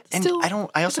 So, but still,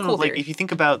 I also don't like, if you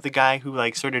think about the guy who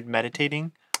like started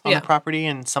meditating on the property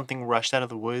and something rushed out of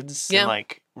the woods and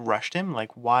like rushed him,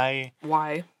 like why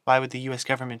would the US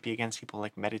government be against people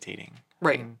like meditating?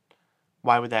 Right. And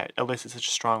why would that elicit such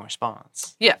a strong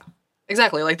response? Yeah.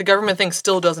 Exactly. Like the government thing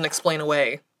still doesn't explain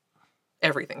away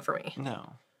everything for me.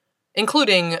 No.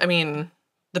 Including, I mean,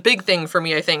 the big thing for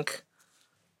me, I think,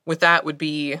 with that would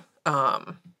be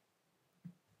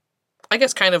I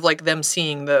guess kind of like them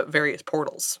seeing the various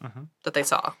portals that they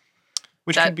saw.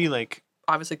 Which could be like...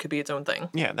 Obviously could be its own thing.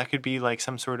 Yeah, that could be like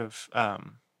some sort of,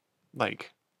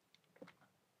 like...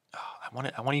 Oh, I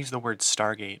want to use the word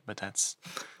Stargate, but that's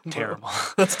terrible.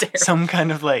 That's terrible. some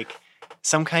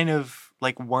kind of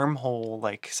wormhole,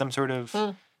 like some sort of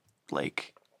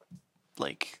like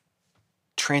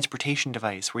transportation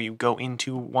device where you go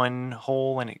into one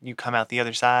hole and you come out the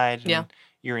other side and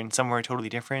you're in somewhere totally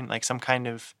different, like some kind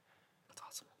of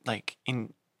like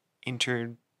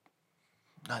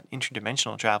not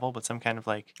interdimensional travel, but some kind of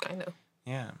like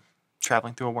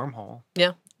traveling through a wormhole,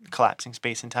 collapsing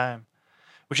space and time,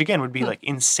 which again would be like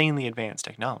insanely advanced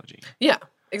technology. Yeah,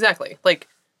 exactly. Like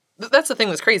that's the thing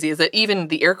that's crazy is that even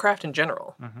the aircraft in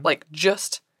general, like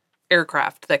just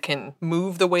aircraft that can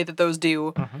move the way that those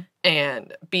do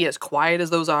and be as quiet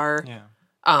as those are,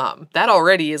 that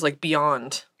already is like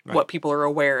beyond what people are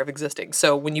aware of existing.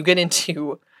 So when you get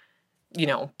into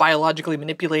biologically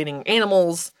manipulating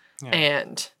animals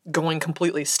and going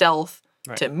completely stealth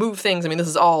to move things. I mean, this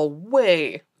is all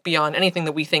way beyond anything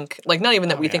that we think, like not even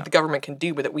that we think the government can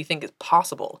do, but that we think is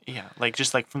possible. Yeah, like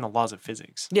just like from the laws of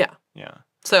physics. Yeah. Yeah.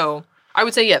 So I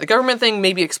would say, the government thing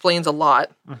maybe explains a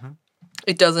lot.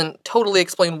 It doesn't totally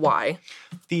explain why.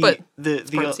 The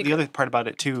other part about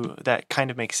it too that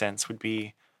kind of makes sense would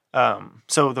be,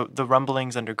 so the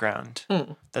rumblings underground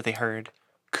that they heard,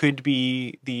 could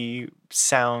be the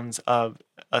sounds of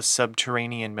a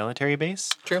subterranean military base.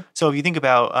 True. So if you think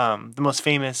about the most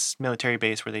famous military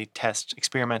base where they test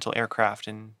experimental aircraft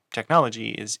and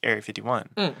technology is Area 51.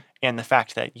 And the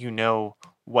fact that you know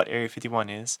what Area 51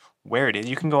 is, where it is,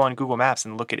 you can go on Google Maps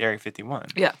and look at Area 51.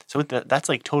 Yeah. So that's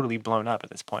like totally blown up at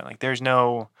this point. Like there's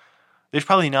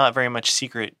probably not very much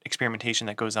secret experimentation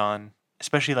that goes on,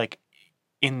 especially like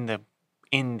in the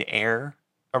air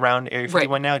around Area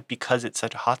 51 now because it's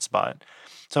such a hot spot.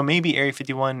 So maybe Area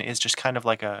 51 is just kind of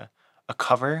like a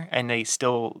cover, and they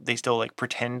still like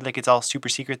pretend like it's all super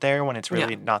secret there when it's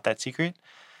really not that secret.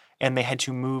 And they had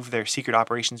to move their secret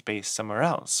operations base somewhere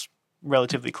else,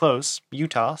 relatively close.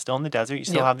 Utah, still in the desert. You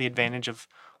still have the advantage of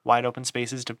wide open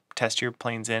spaces to test your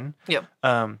planes in. Yep.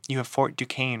 You have Fort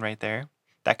Duquesne right there.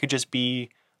 That could just be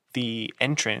the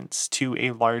entrance to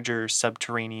a larger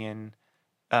subterranean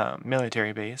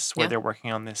military base where they're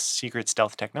working on this secret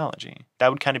stealth technology. That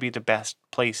would kind of be the best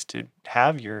place to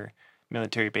have your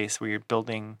military base where you're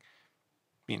building,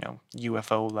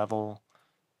 UFO level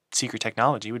secret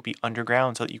technology would be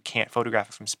underground so that you can't photograph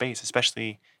it from space,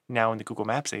 especially now in the Google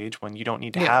Maps age when you don't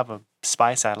need to have a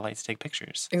spy satellite to take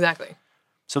pictures. Exactly.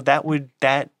 So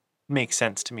that makes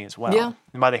sense to me as well. Yeah.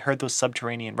 And why they heard those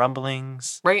subterranean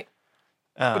rumblings. Right.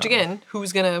 Which again,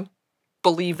 who's going to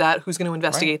believe that? Who's going to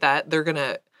investigate that? They're going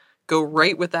to go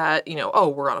right with that, oh,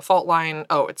 we're on a fault line.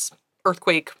 Oh, it's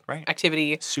earthquake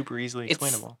activity. Super easily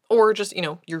explainable. Or just,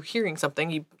 you're hearing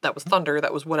something. That was thunder.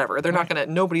 That was whatever. They're not going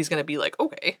to, nobody's going to be like,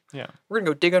 okay, we're going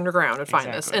to go dig underground and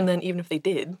find this. And then even if they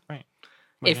did,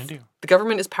 if the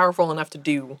government is powerful enough to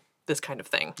do this kind of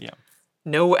thing,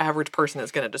 no average person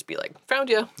is going to just be like, found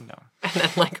you. No. And then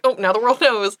like, oh, now the world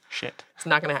knows. Shit. It's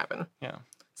not going to happen. Yeah.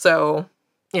 So,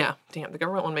 yeah, damn, the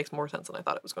government one makes more sense than I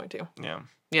thought it was going to. Yeah.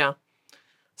 Yeah.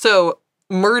 So,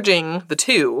 merging the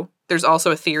two, there's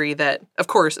also a theory that, of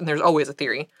course, and there's always a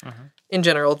theory in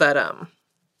general that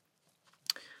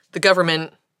the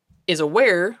government is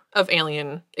aware of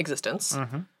alien existence,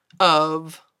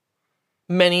 of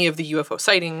many of the UFO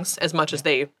sightings, as much as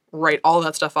they write all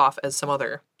that stuff off as some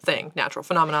other thing, natural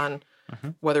phenomenon,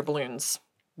 weather balloons,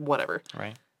 whatever.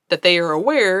 Right. That they are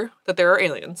aware that there are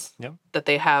aliens, Yep. that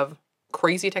they have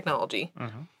crazy technology,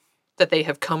 that they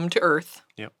have come to Earth,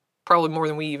 Yep. probably more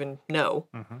than we even know,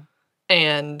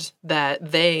 and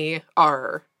that they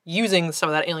are using some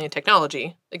of that alien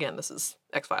technology. Again, this is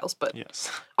X-Files, but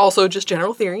also just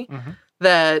general theory,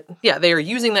 that, they are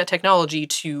using that technology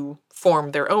to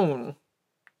form their own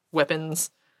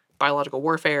weapons, biological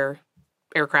warfare,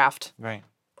 aircraft,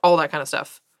 all that kind of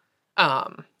stuff.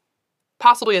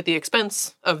 Possibly at the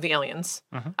expense of the aliens.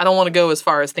 I don't want to go as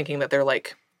far as thinking that they're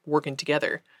like working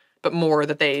together, but more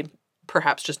that they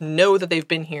perhaps just know that they've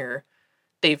been here.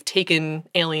 They've taken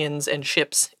aliens and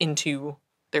ships into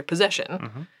their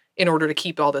possession in order to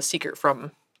keep all this secret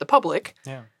from the public.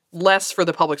 Yeah. Less for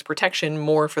the public's protection,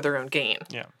 more for their own gain.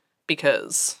 Yeah.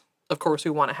 Because, of course,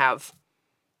 we want to have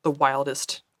the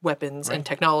wildest weapons and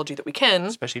technology that we can.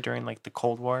 Especially during like the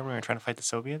Cold War when we were trying to fight the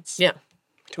Soviets. Yeah.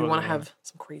 We want to have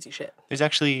some crazy shit. There's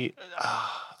actually,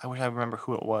 I wish I remember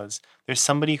who it was. There's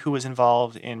somebody who was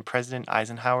involved in President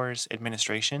Eisenhower's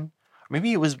administration.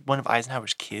 Maybe it was one of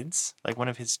Eisenhower's kids, like one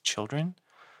of his children,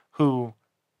 who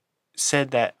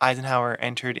said that Eisenhower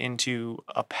entered into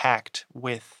a pact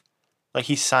with, like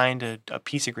he signed a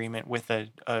peace agreement with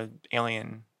a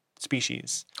alien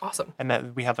species. Awesome. And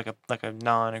that we have like a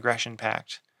non-aggression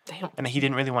pact. Damn. And that he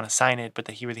didn't really want to sign it, but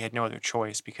that he really had no other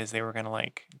choice because they were going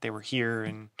to they were here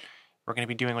and were going to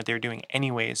be doing what they were doing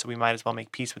anyway, so we might as well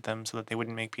make peace with them so that they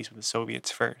wouldn't make peace with the Soviets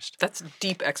first. That's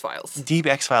deep X-Files. Deep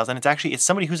X-Files. And it's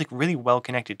somebody who's like really well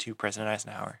connected to President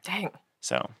Eisenhower. Dang.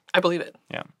 So. I believe it.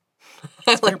 Yeah.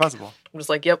 It's very possible. I'm just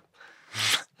like, yep.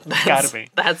 Gotta be.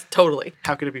 That's totally.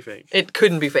 How could it be fake? It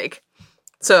couldn't be fake.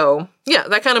 So, yeah,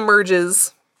 that kind of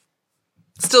merges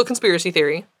still conspiracy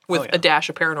theory with a dash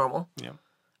of paranormal. Yeah.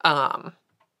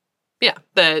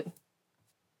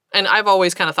 And I've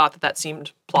always kind of thought that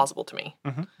seemed plausible to me.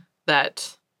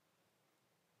 That,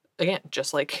 again,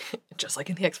 just like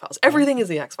in the X-Files, everything is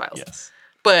the X-Files. Yes.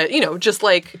 But, just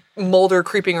like Mulder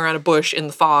creeping around a bush in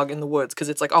the fog in the woods, because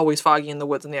it's like always foggy in the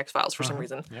woods in the X-Files for some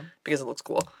reason, because it looks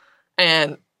cool.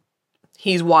 And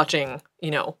he's watching,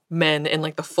 men in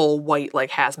like the full white,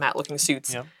 like hazmat looking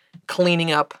suits,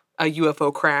 cleaning up a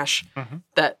UFO crash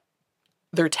that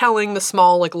they're telling the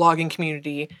small like logging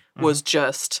community was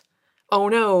just, oh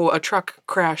no, a truck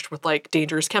crashed with like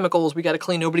dangerous chemicals. We got to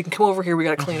clean. Nobody can come over here. We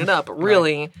got to clean it up. But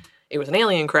really, it was an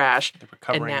alien crash. They're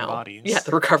recovering the bodies. Yeah,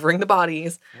 they're recovering the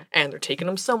bodies, and they're taking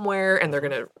them somewhere, and they're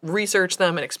gonna research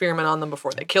them and experiment on them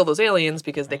before they kill those aliens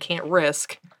because they can't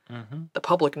risk the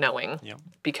public knowing, Yep.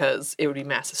 because it would be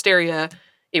mass hysteria,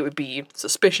 it would be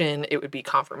suspicion, it would be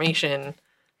confirmation.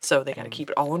 So they got to keep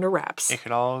it all under wraps. It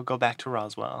could all go back to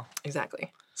Roswell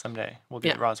Exactly. someday. We'll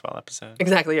do the Roswell episode.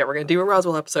 Exactly. Yeah, we're going to do a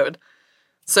Roswell episode.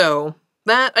 So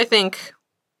that, I think,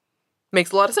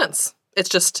 makes a lot of sense. It's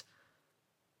just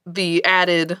the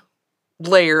added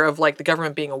layer of like the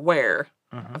government being aware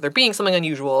of there being something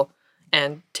unusual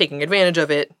and taking advantage of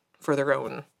it for their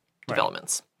own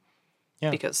developments.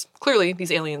 Yeah. Because clearly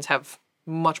these aliens have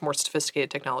much more sophisticated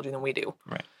technology than we do.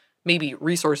 Right. Maybe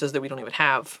resources that we don't even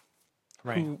have.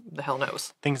 Right. Who the hell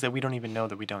knows? Things that we don't even know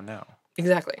that we don't know.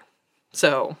 Exactly.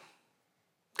 So,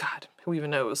 God, who even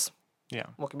knows Yeah.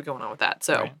 what could be going on with that?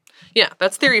 So, Right. yeah,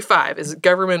 that's theory 5, is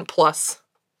government plus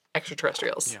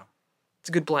extraterrestrials. Yeah. It's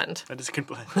a good blend. That is a good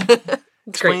plan.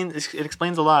 It's great. It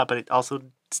explains a lot, but it also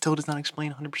still does not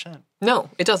explain 100%. No,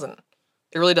 it doesn't.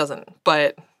 It really doesn't.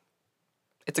 But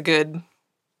it's a good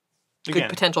Again,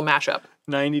 potential mashup.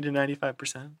 90 to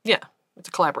 95%. Yeah, it's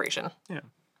a collaboration. Yeah.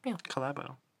 Yeah.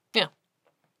 Collabo. Yeah.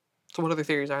 So what other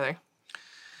theories are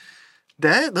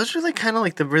there? Those are like kind of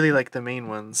like the main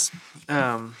ones.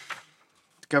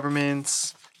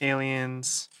 Governments,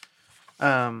 aliens,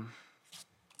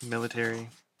 military.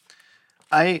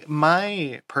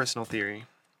 My personal theory.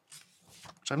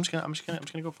 So I'm just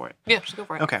gonna go for it. Yeah, just go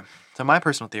for it. Okay. So my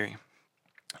personal theory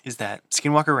is that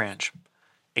Skinwalker Ranch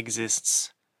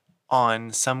exists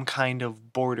on some kind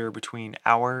of border between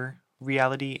our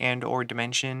reality and or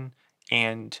dimension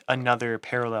and another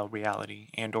parallel reality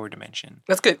and or dimension.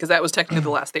 That's good, because that was technically the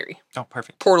last theory. Oh,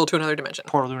 perfect. Portal to another dimension.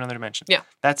 Portal to another dimension. Yeah.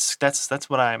 That's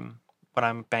what I'm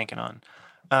banking on.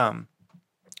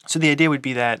 So the idea would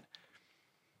be that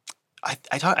I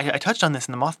touched on this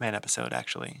in the Mothman episode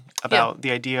actually about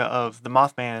the idea of the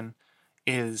Mothman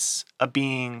is a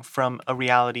being from a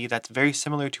reality that's very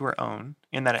similar to our own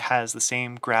in that it has the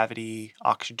same gravity,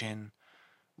 oxygen,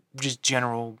 just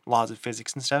general laws of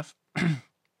physics and stuff.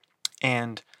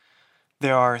 And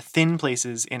there are thin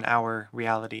places in our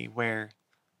reality where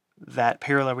that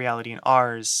parallel reality and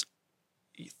ours,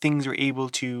 things are able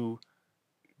to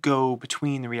go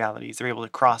between the realities. They're able to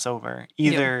cross over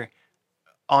either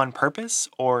on purpose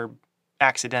or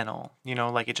accidental. You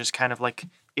know, like it just kind of like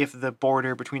if the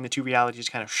border between the two realities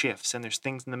kind of shifts and there's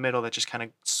things in the middle that just kind of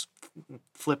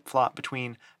flip-flop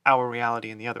between our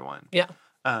reality and the other one. Yeah.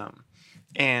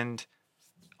 And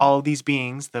all these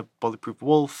beings, the bulletproof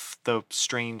wolf, the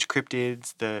strange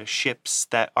cryptids, the ships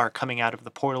that are coming out of the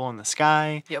portal in the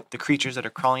sky, the creatures that are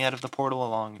crawling out of the portal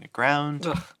along the ground,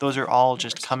 those are all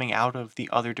just coming out of the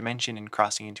other dimension and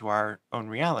crossing into our own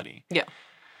reality. Yeah.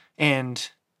 And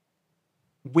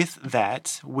with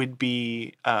that would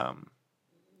be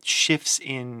shifts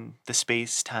in the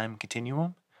space-time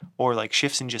continuum or like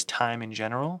shifts in just time in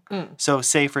general. So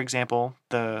say, for example,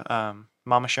 the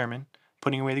Mama Sherman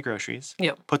putting away the groceries,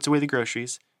 puts away the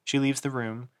groceries, she leaves the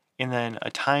room, and then a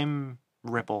time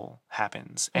ripple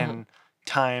happens, and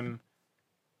time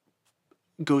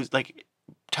goes, like,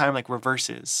 time, like,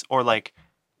 reverses, or, like,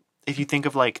 if you think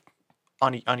of, like,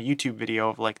 on a YouTube video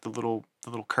of, like, the little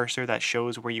cursor that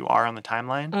shows where you are on the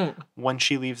timeline, once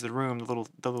she leaves the room,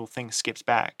 the little thing skips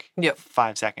back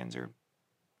 5 seconds, or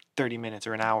 30 minutes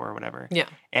or an hour or whatever. Yeah.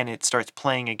 And it starts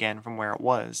playing again from where it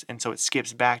was. And so it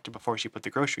skips back to before she put the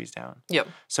groceries down. Yep.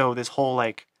 So this whole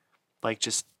like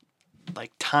just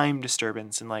like time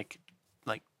disturbance and like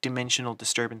dimensional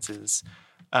disturbances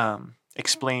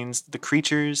explains the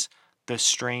creatures, the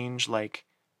strange like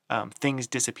things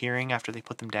disappearing after they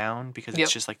put them down because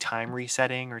it's just like time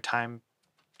resetting or time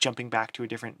jumping back to a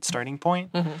different starting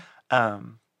point.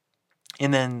 And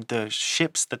then the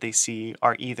ships that they see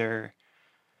are either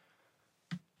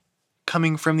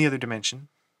coming from the other dimension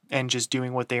and just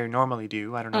doing what they normally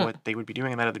do. I don't know what they would be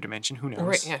doing in that other dimension. Who knows?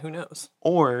 Right, yeah, who knows?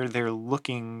 Or they're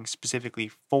looking specifically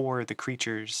for the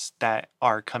creatures that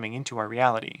are coming into our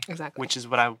reality. Exactly. Which is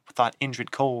what I thought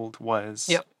Indrid Cold was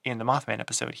in the Mothman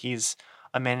episode. He's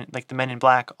a man, like the Men in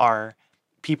Black are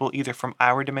people either from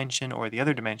our dimension or the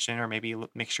other dimension, or maybe a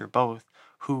mixture of both,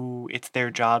 who it's their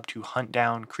job to hunt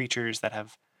down creatures that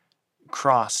have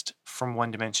crossed from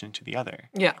one dimension to the other.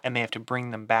 Yeah. And they have to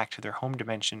bring them back to their home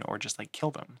dimension or just like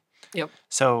kill them. Yep.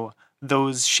 So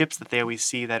those ships that they always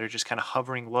see that are just kind of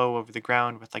hovering low over the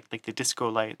ground with like the disco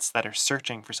lights that are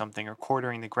searching for something or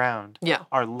quartering the ground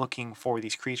are looking for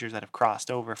these creatures that have crossed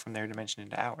over from their dimension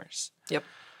into ours. Yep.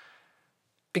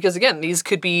 Because again, these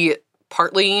could be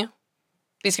coming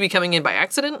in by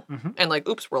accident and like,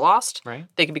 oops, we're lost. Right.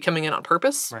 They could be coming in on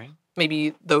purpose. Right.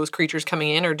 Maybe those creatures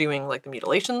coming in are doing like the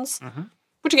mutilations,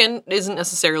 which again isn't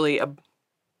necessarily a,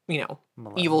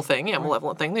 evil thing,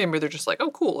 malevolent thing. Maybe they're just like,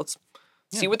 oh, cool, let's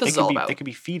see what this They is could all be, about. They could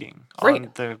be feeding Right.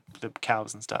 on the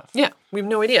cows and stuff. Yeah, we have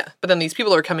no idea. But then these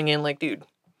people are coming in like, dude,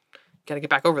 gotta get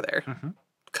back over there. Mm-hmm.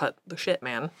 Cut the shit,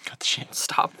 man. Got the shit.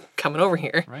 Stop coming over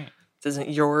here. Right. This isn't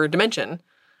your dimension.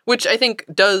 Which I think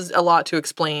does a lot to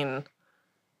explain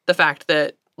the fact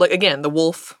that, like, again, the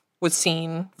wolf was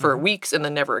seen for weeks and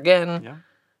then never again.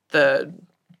 Yeah.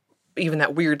 Even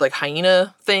that weird, like,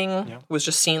 hyena thing Yeah. was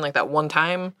just seen, like, that one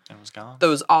time. It was gone.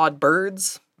 Those odd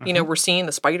birds, you know, were seen,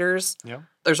 the spiders. Yeah.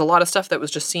 There's a lot of stuff that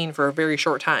was just seen for a very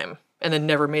short time and then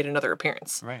never made another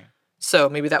appearance. Right. So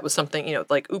maybe that was something, you know,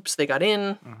 like, oops, they got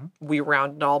in. We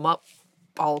rounded them up.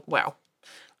 Wow.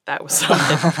 That was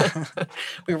something.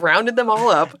 We rounded them all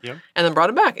up Yep. and then brought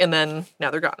them back. And then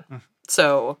now they're gone.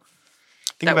 So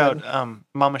Think that about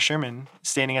Mama Sherman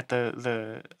standing at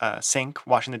the sink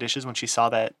washing the dishes when she saw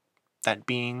that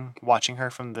being watching her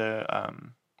from the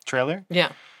trailer.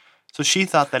 yeah. So she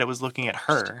thought that it was looking at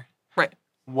her. Right.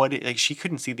 Like she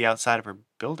couldn't see the outside of her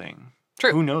building.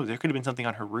 True. Who knows? There could have been something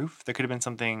on her roof. There could have been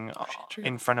something true.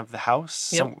 in front of the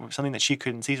house. Yep. Something that she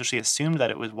couldn't see. So she assumed that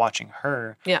it was watching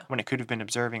her. Yeah. When it could have been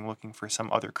observing, looking for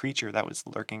some other creature that was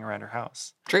lurking around her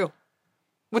house. True.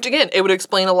 Which, again, it would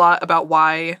explain a lot about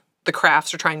why the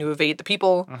crafts are trying to evade the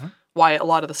people, why a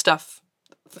lot of the stuff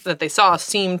that they saw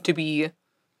seemed to be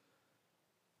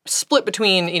split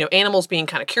between, you know, animals being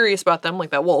kind of curious about them,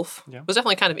 like that wolf Yeah. was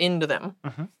definitely kind of into them.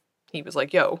 He was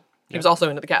like, yo. He Yeah. was also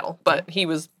into the cattle, but he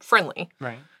was friendly,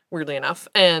 Right. weirdly enough.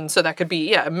 And so that could be,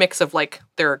 yeah, a mix of, like,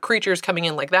 there are creatures coming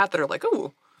in like that are like,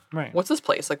 ooh, Right. what's this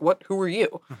place? Like, who are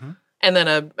you? And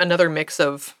then another mix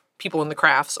of people in the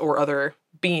crafts or other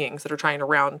beings that are trying to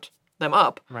round them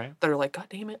up Right. that are like, God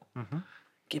damn it,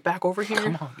 get back over here.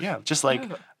 Come on. Yeah. Just like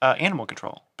animal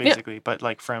control, basically, but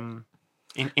like from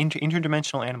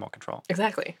interdimensional animal control.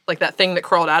 Exactly. Like that thing that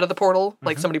crawled out of the portal.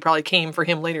 Like somebody probably came for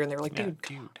him later and they were like, Yeah, dude,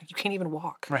 come on, you can't even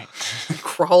walk. Right. You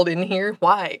crawled in here?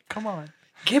 Why? Come on.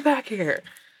 Get back here.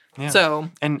 Yeah. So,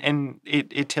 and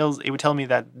it would tell me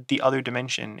that the other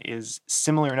dimension is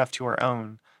similar enough to our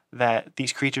own that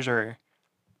these creatures are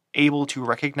able to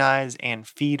recognize and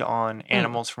feed on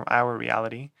animals from our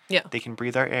reality. Yeah. They can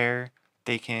breathe our air.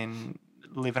 They can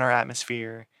live in our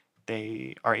atmosphere.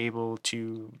 They are able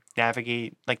to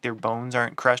navigate, like their bones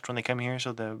aren't crushed when they come here,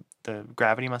 so the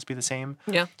gravity must be the same.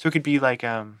 yeah. So it could be like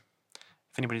if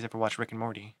anybody's ever watched Rick and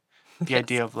Morty, the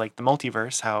idea of like the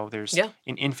multiverse, how there's Yeah.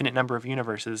 an infinite number of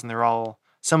universes, and they're all,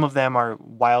 some of them are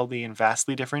wildly and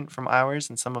vastly different from ours,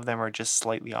 and some of them are just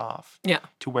slightly off. Yeah.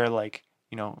 To where, like,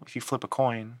 you know, if you flip a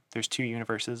coin, there's two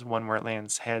universes, one where it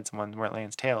lands heads and one where it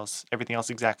lands tails. Everything else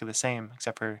is exactly the same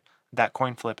except for that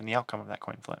coin flip and the outcome of that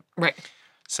coin flip. Right.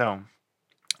 So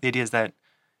the idea is that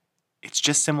it's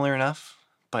just similar enough,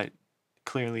 but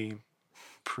clearly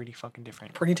pretty fucking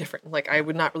different. Pretty different. Like, I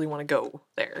would not really want to go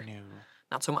there. No.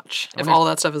 Not so much. I If wonder- all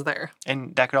that stuff is there.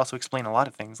 And that could also explain a lot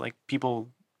of things, like people,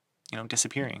 you know,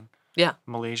 disappearing. Yeah.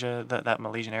 Malaysia, that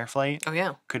Malaysian air flight Oh,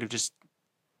 yeah. could have just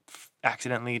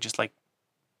accidentally just like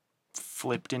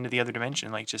flipped into the other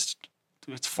dimension, like just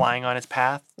it's flying on its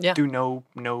path Yeah. through no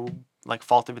like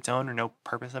fault of its own or no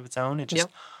purpose of its own. It just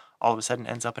all of a sudden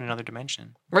ends up in another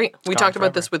dimension. Right. We gone talked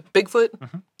about this with Bigfoot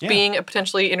Yeah. being a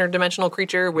potentially interdimensional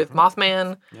creature, with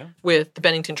Mothman, Yeah. with the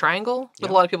Bennington Triangle, with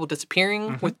a Yeah. lot of people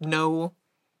disappearing with no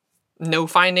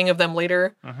finding of them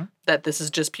later. That this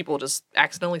is just people just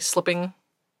accidentally slipping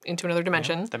into another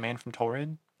dimension. The man from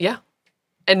Torrid. Yeah.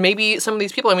 And maybe some of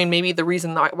these people, I mean, maybe the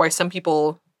reason why some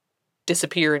people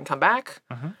disappear and come back,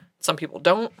 some people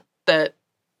don't, that,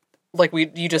 like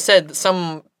you just said,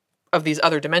 some of these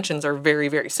other dimensions are very,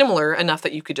 very similar enough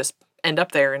that you could just end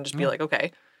up there and just be like,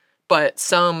 okay. But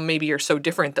some maybe are so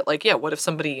different that, like, yeah, what if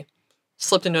somebody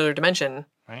slipped into another dimension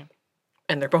Right.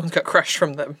 and their bones got crushed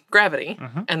from the gravity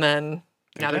and then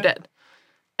now they're dead.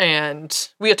 And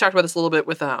we had talked about this a little bit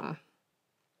with what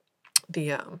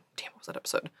was that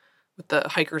episode? With the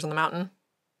hikers on the mountain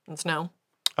in snow.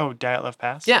 Oh, Dyatlov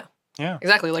Pass? Yeah, Yeah.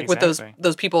 exactly. Like with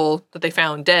those people that they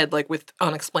found dead, like with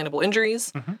unexplainable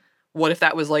injuries. What if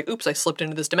that was like, oops, I slipped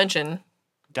into this dimension.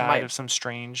 Died of some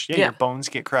strange, Yeah. your bones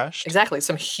get crushed. Exactly.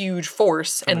 Some huge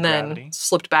force From and the then gravity.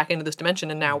 slipped back into this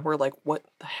dimension. And now we're like, what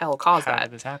the hell caused How that?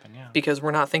 did this happen? Yeah. Because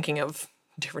we're not thinking of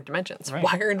different dimensions. Right.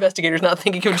 Why are investigators not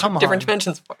thinking of Come different on.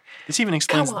 dimensions? This even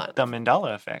explains on. the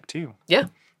Mandela effect, too. Yeah.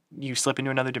 You slip into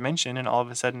another dimension, and all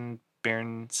of a sudden,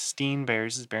 Berenstain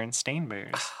Bears is Berenstain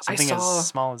Bears. Something saw as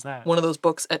small as that. One of those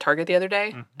books at Target the other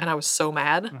day, and I was so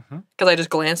mad because I just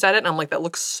glanced at it and I'm like, that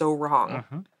looks so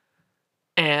wrong.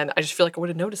 And I just feel like I would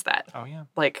have noticed that. Oh, yeah.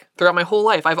 Like throughout my whole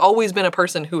life, I've always been a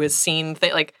person who has seen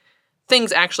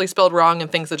things actually spelled wrong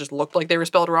and things that just looked like they were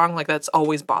spelled wrong. Like that's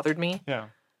always bothered me. Yeah.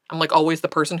 I'm like always the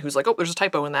person who's like, oh, there's a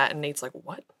typo in that. And Nate's like,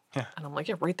 what? Yeah. And I'm like,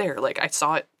 yeah, right there. Like I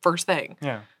saw it first thing.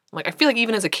 Yeah. I'm like, I feel like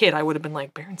even as a kid, I would have been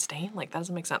like, Berenstain? Like that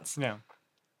doesn't make sense. Yeah.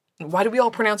 Why do we all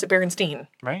pronounce it Berenstain?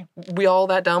 Right. We all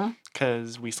that dumb?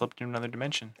 Because we slipped in another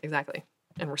dimension. Exactly.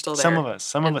 And we're still there. Some of us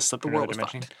slipped the in world another was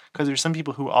dimension. fucked. Because there's some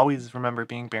people who always remember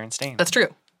being Berenstain. That's true.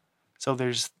 So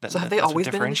there's that. So have they that's what always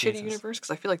been in the shitty differentiates us. universe?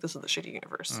 Because I feel like this is the shitty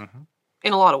universe. Mhm.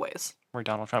 In a lot of ways. Where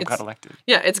Donald Trump got elected.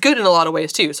 Yeah, it's good in a lot of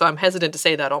ways too. So I'm hesitant to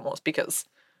say that almost because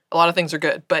a lot of things are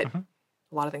good, but a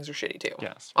lot of things are shitty too.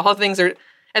 Yes. A lot of things are,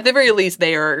 at the very least,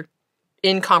 they are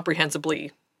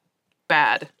incomprehensibly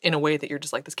bad in a way that you're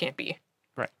just like, this can't be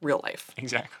real life.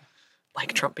 Exactly.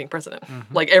 Like Trump being president.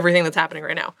 Like everything that's happening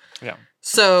right now. Yeah.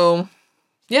 So,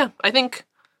 yeah, I think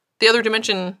the other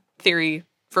dimension theory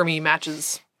for me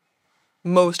matches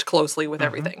most closely with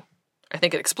everything. I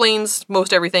think it explains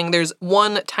most everything. There's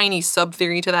one tiny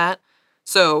sub-theory to that.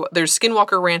 So there's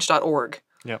skinwalkerranch.org,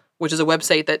 which is a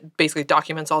website that basically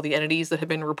documents all the entities that have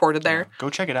been reported there. Yeah. Go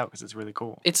check it out because it's really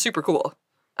cool. It's super cool.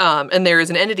 And there is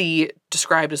an entity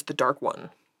described as the Dark One,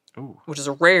 which is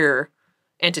a rare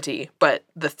entity. But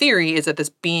the theory is that this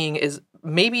being is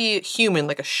maybe human,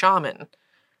 like a shaman,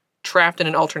 trapped in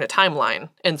an alternate timeline.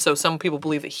 And so some people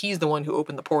believe that he's the one who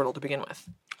opened the portal to begin with.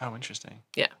 Oh, interesting.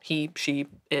 Yeah, he, she,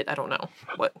 it, I don't know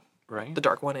what Right. the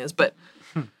Dark One is, but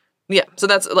yeah, so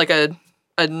that's like a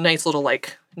nice little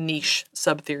like niche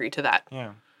sub-theory to that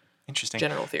Yeah. Interesting.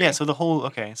 general theory. Yeah, so the whole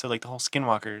so like the whole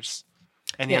skinwalkers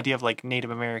and the Yeah. idea of like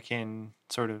Native American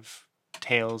sort of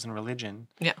tales and religion.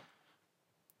 Yeah.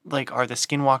 Like are the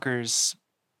skinwalkers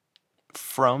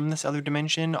from this other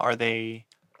dimension? Are they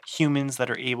humans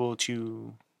that are able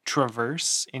to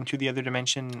traverse into the other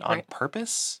dimension on Right.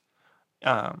 purpose?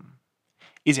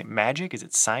 Is it magic? Is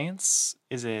it science?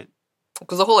 Is it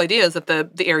Because the whole idea is that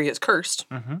the area is cursed.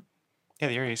 yeah,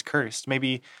 the area is cursed.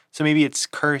 Maybe it's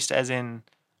cursed as in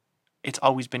it's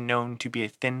always been known to be a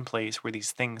thin place where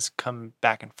these things come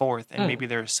back and forth, and maybe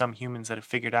there are some humans that have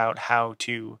figured out how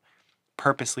to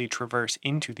purposely traverse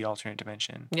into the alternate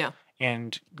dimension Yeah.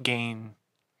 and gain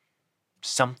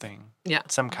something. Yeah.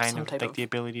 Some kind Some of type like of the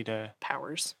ability to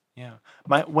powers. yeah.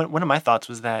 One of my thoughts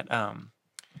was that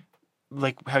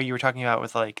like how you were talking about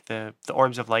with like the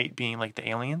orbs of light being like the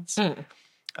aliens.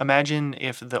 Imagine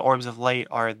if the orbs of light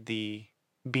are the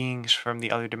beings from the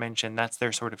other dimension, that's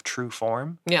their sort of true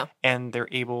form. Yeah. And they're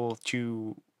able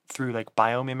to, through like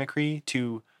biomimicry,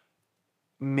 to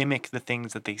mimic the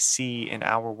things that they see in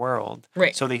our world.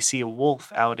 Right. So they see a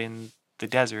wolf out in the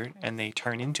desert and they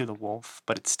turn into the wolf,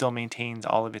 but it still maintains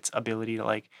all of its ability to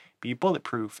like be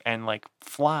bulletproof and like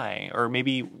fly, or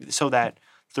maybe so that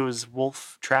those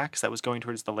wolf tracks that was going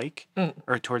towards the lake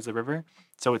or towards the river.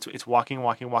 So it's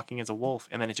walking as a wolf,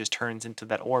 and then it just turns into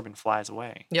that orb and flies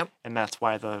away. Yep. And that's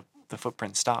why the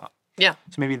footprints stop. Yeah.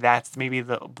 So maybe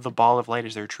the ball of light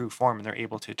is their true form, and they're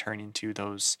able to turn into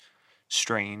those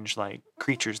strange like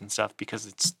creatures and stuff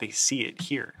because they see it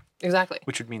here. Exactly.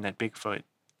 Which would mean that Bigfoot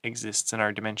exists in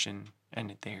our dimension,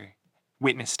 and they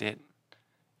witnessed it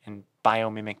and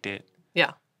biomimicked it.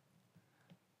 Yeah.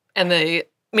 And they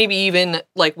maybe even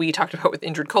like we talked about with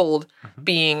Injured Cold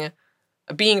being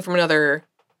a being from another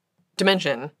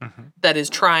dimension that is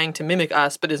trying to mimic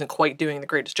us but isn't quite doing the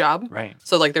greatest job. Right.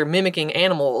 So like they're mimicking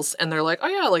animals and they're like, oh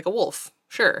yeah, like a wolf,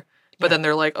 sure. But then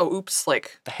they're like, oh oops,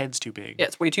 like The head's too big. yeah,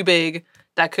 it's way too big.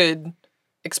 That could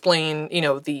explain,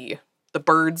 the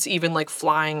birds even like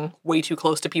flying way too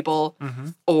close to people,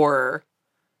 or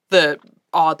the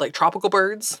odd like tropical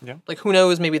birds. Yeah. Like who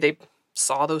knows? Maybe they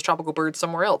saw those tropical birds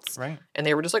somewhere else, Right. and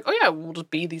they were just like, oh yeah, we'll just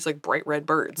be these like bright red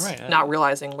birds, Right, not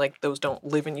realizing like those don't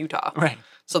live in Utah. Right.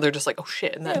 So they're just like, oh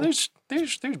shit, and Yeah, then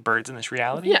there's birds in this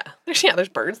reality. yeah, there's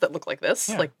birds that look like this,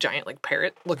 Yeah. like giant like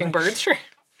parrot looking birds. Sure,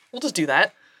 we'll just do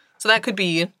that. So that could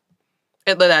be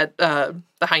the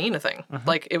hyena thing.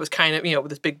 Like it was kind of with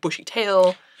this big bushy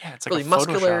tail, Yeah, it's like really a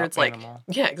muscular. Photoshop It's like animal.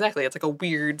 yeah, exactly. It's like a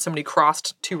weird somebody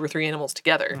crossed 2 or 3 animals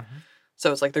together.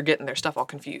 So it's like they're getting their stuff all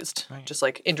confused. Right. Just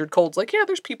like Injured Cold's like, yeah,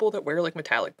 there's people that wear like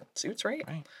metallic suits, right?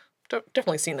 Right.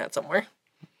 Definitely seen that somewhere.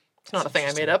 It's not That's a thing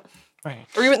I made interesting. up. Right.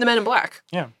 Or even the Men in Black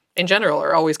Yeah. in general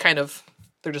are always kind of,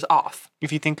 they're just off.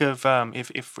 If you think of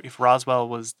if Roswell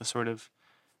was the sort of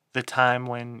the time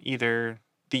when either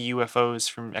the UFOs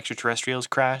from extraterrestrials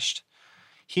crashed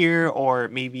here, or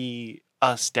maybe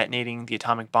us detonating the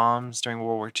atomic bombs during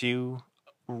World War II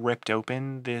ripped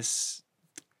open this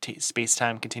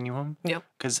space-time continuum. Yep.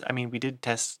 Because I mean, we did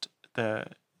test I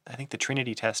think the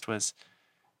Trinity test was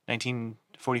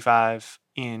 1945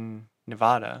 in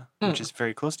Nevada, which is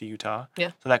very close to Utah.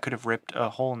 Yeah. So that could have ripped a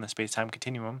hole in the space-time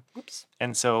continuum. Oops.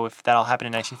 And so if that all happened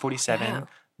in 1947, Yeah.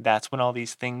 that's when all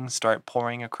these things start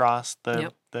pouring across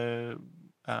Yep.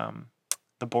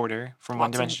 the border from one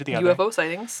Lots dimension to of the other. UFO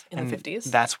sightings in And the 50s.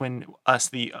 that's when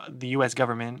the U.S.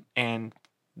 government and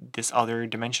this other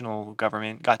dimensional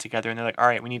government got together and they're like, all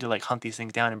right, we need to like hunt these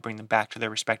things down and bring them back to their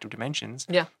respective dimensions.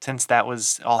 Yeah. Since that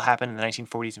was all happened in the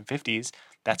 1940s and 50s,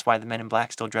 that's why the Men in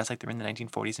Black still dress like they're in the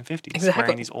 1940s and 50s, Exactly.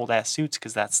 wearing these old ass suits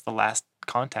because that's the last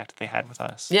contact they had with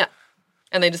us. Yeah.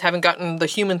 And they just haven't gotten the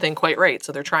human thing quite right.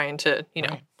 So they're trying to,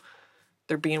 Right.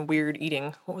 they're being weird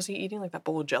eating. What was he eating? Like that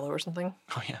bowl of Jello or something?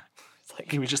 Oh yeah. It's like,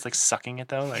 He was just like sucking it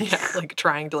though. Like yeah, like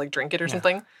trying to like drink it or Yeah.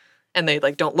 something. And they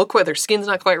like don't look quite, their skin's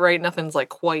not quite right. Nothing's like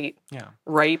quite yeah.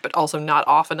 right, but also not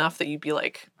off enough that you'd be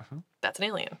like, Mhm. that's an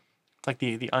alien. It's like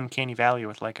the uncanny valley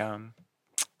with like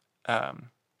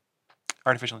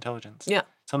artificial intelligence. Yeah.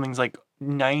 Something's like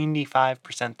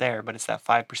 95% there, but it's that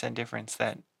 5% difference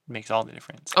that makes all the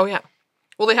difference. Oh, yeah.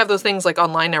 Well, they have those things like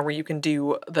online now where you can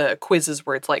do the quizzes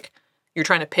where it's like you're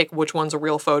trying to pick which one's a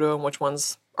real photo and which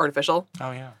one's artificial.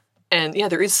 Oh yeah. And yeah,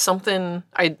 there is something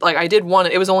I did one.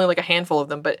 It was only like a handful of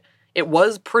them, but it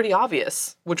was pretty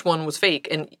obvious which one was fake,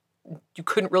 and you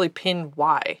couldn't really pin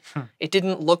why. It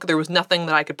didn't look. There was nothing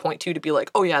that I could point to be like,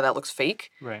 oh yeah, that looks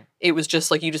fake. Right. It was just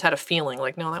like you just had a feeling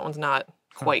like, no, that one's not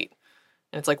quite.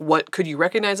 And it's like, what could you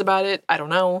recognize about it? I don't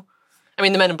know. I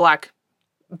mean, the Men in Black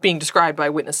being described by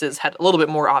witnesses had a little bit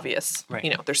more obvious. Right.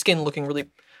 You know, their skin looking really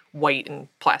white and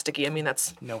plasticky. I mean,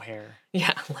 that's No hair.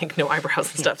 yeah, like no eyebrows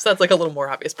and stuff. So that's like a little more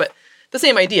obvious, but the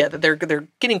same idea that they're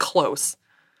getting close,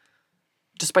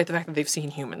 despite the fact that they've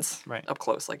seen humans Right. up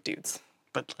close, like dudes.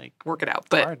 But like Work it out.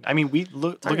 But hard. I mean, we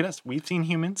look at us. We've seen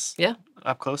humans yeah,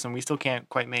 up close, and we still can't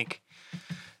quite make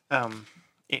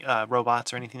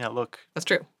robots or anything that look that's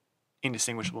true.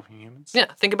 indistinguishable from humans. Yeah,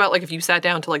 think about like if you sat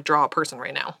down to like draw a person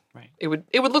right now, Right. it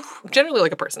would look generally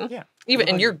like a person. Yeah. Even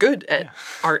and Like- you're good at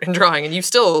art and drawing, and you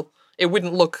still it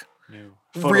wouldn't look No.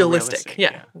 realistic. Photorealistic,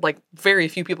 Yeah. Like very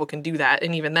few people can do that,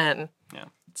 and even then, Yeah.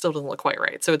 it still doesn't look quite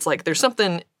right. So it's like there's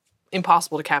something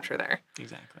impossible to capture there.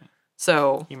 Exactly.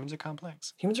 So Humans are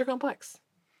complex. humans are complex,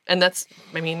 and that's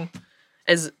I mean,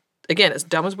 as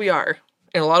dumb as we are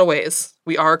in a lot of ways,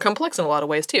 we are complex in a lot of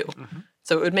ways too. Mm-hmm.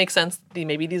 So it would make sense that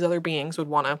maybe these other beings would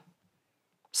want to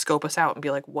scope us out and be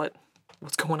like, what's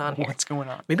going on here? What's going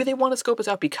on? Maybe they want to scope us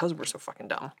out because we're so fucking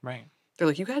dumb. Right. They're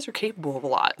like, you guys are capable of a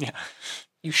lot. Yeah.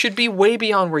 You should be way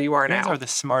beyond where you are Humans now. are the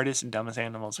smartest and dumbest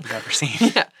animals we've ever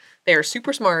seen. Yeah, they are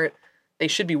super smart. They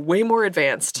should be way more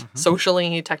advanced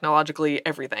socially, technologically,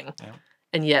 everything. Mm-hmm. Yeah.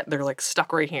 And yet they're like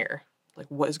stuck right here. Like,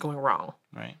 what is going wrong?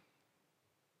 Right.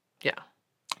 Yeah.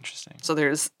 Interesting. So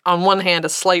there's, on one hand, a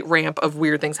slight ramp of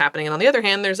weird things happening. And on the other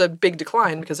hand, there's a big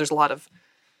decline because there's a lot of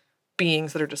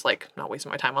beings that are just like, not wasting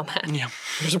my time on that. Yeah.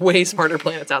 There's way smarter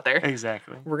planets out there.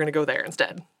 Exactly. We're going to go there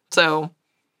instead. So,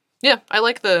 yeah, I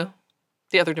like the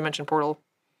other dimension portal.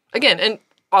 Again, and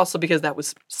also because that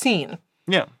was seen.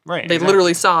 Yeah. Right. They exactly.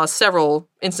 literally saw several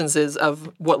instances of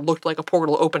what looked like a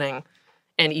portal opening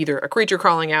and either a creature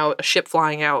crawling out, a ship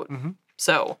flying out. Mhm.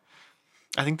 So,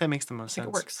 I think that makes the most I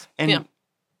think sense. it works. And yeah.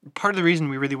 part of the reason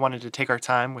we really wanted to take our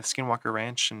time with Skinwalker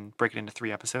Ranch and break it into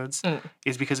 3 episodes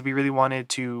is because we really wanted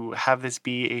to have this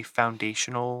be a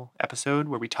foundational episode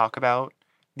where we talk about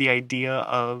the idea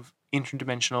of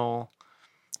interdimensional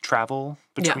travel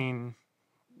between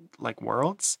like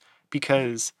worlds,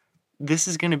 because this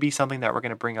is going to be something that we're going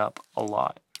to bring up a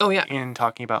lot Oh, yeah. in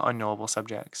talking about unknowable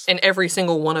subjects. And every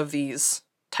single one of these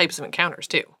types of encounters,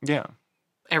 too. Yeah.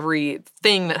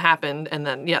 Everything that happened, and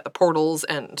then, yeah, the portals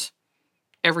and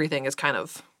everything is kind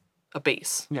of a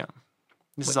base. Yeah.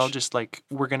 This is all Which- just like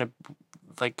we're gonna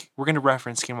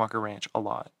reference Skinwalker Ranch a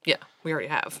lot. Yeah, we already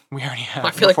have. We already have.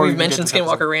 I feel like before we we've even get mentioned to this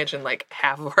Skinwalker episode. Ranch in like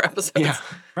half of our episodes. Yeah.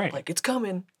 Right. Like, it's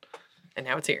coming. And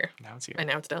now it's here. Now it's here. And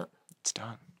now it's done. It's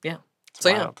done. Yeah. It's So,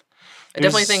 yeah. wild. I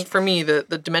definitely There's- think for me, the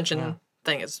dimension Yeah.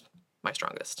 thing is my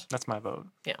strongest. That's my vote.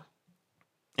 Yeah.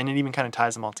 And it even kind of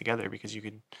ties them all together because you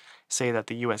could say that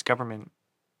the U.S. government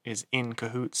is in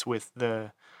cahoots with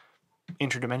the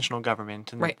interdimensional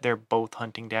government, and Right. they're both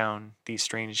hunting down these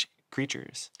strange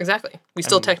creatures. Exactly. We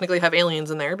still And- technically have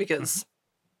aliens in there because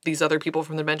these other people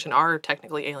from the dimension are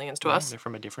technically aliens to Right? us. They're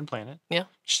from a different planet. Yeah.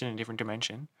 Just in a different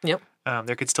dimension. Yep.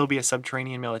 There could still be a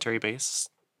subterranean military base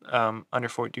under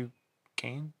Fort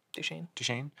Duchesne.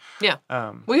 Yeah.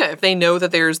 Um, Well, yeah, if they know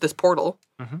that there's this portal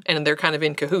Mhm. and they're kind of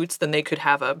in cahoots, then they could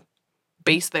have a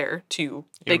base there to,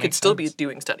 they would could make still be sense.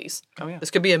 doing studies. oh yeah.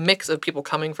 This could be a mix of people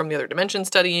coming from the other dimension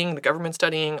studying, the government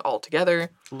studying, all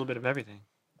together. It's a little bit of everything.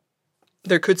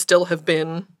 There could still have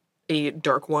been a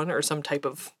dark one or some type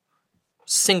of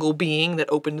single being that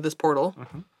opened this portal.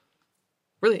 Mhm.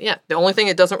 Really, yeah. The only thing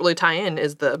it doesn't really tie in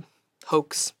is the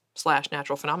hoax /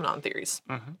 natural phenomenon theories,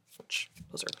 Mm-hmm. which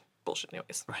those are bullshit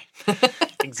anyways. Right.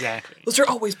 Exactly. Those are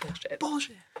always bullshit.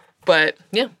 Bullshit. But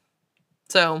yeah.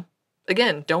 So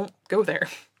again, don't go there.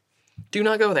 Do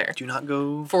not go there. Do not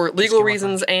go For to legal Skinwalker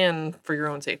reasons Ranch. and for your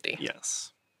own safety.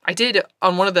 Yes. I did,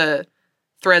 on one of the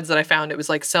threads that I found, it was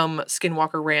like some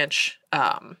Skinwalker Ranch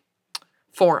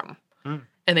forum. Mm.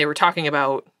 And they were talking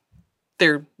about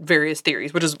their various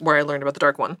theories, which is where I learned about the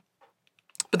dark one.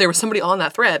 But there was somebody on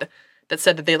that thread that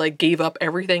said that they like gave up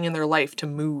everything in their life to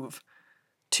move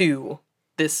to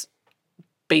this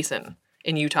basin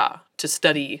in Utah to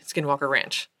study Skinwalker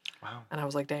Ranch. Wow. And I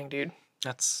was like, dang, dude,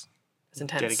 That's it's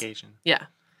intense. dedication. Yeah.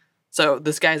 So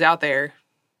this guy's out there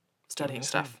studying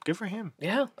stuff. Good for him.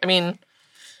 Yeah. I mean,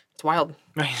 it's wild.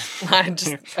 Right. I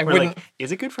We're wouldn't. like,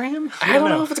 is it good for him? I don't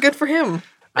know if it's good for him.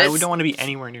 I It's- don't want to be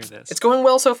anywhere near this. It's going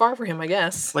well so far for him, I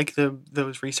guess. Like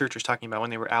those researchers talking about when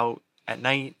they were out at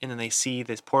night and then they see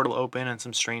this portal open and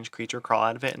some strange creature crawl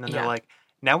out of it and then Yeah. they're like,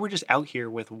 now we're just out here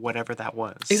with whatever that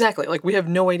was. Exactly. Like we have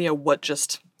no idea what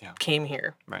just Yeah. came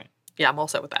here. Right. Yeah, I'm all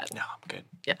set with that. No, I'm good.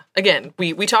 Yeah. Again,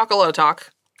 we talk a lot of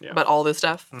talk Yeah. about all this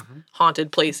stuff. Mm-hmm.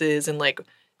 Haunted places and like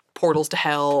portals to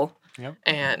hell Yep.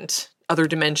 and other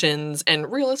dimensions.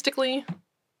 And realistically,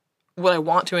 would I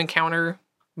want to encounter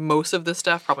most of this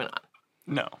stuff? Probably not.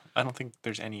 No, I don't think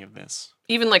there's any of this.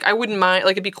 Even like I wouldn't mind,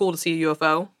 like it'd be cool to see a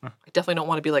UFO. Hmm. I definitely don't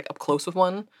want to be like up close with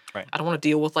one. Right. I don't want to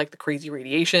deal with like the crazy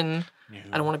radiation. No,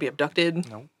 I don't want to be abducted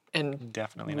No, and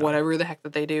definitely not. whatever the heck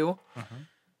that they do. Mhm.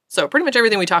 So pretty much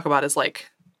everything we talk about is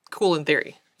like cool in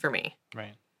theory for me.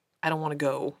 Right. I don't want to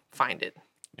go find it.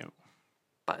 No.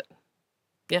 But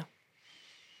yeah.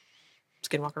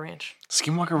 Skinwalker Ranch.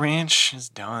 Skinwalker Ranch is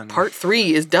done. Part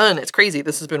 3 is done. It's crazy.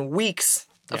 This has been weeks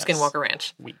of Yes. Skinwalker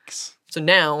Ranch. Weeks. So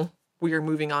now we are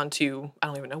moving on to I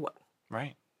don't even know what.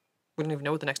 Right. We don't even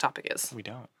know what the next topic is. We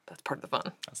don't. That's part of the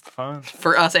fun. That's the fun.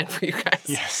 For us and for you guys.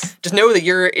 Yes. Just know that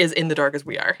you're as in the dark as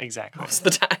we are Exactly. most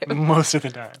of the time. Most of the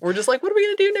time. We're just like, what are we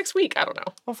going to do next week? I don't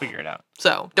know. We'll figure it out.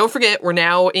 So don't forget, we're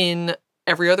now in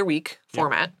every other week Yep.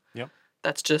 format. Yep.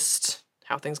 That's just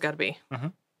how things got to be.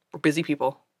 Mhm. We're busy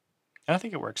people. And I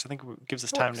think it works. I think it gives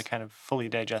us It time works. to kind of fully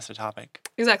digest a topic.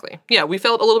 Exactly. Yeah, we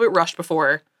felt a little bit rushed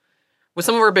before with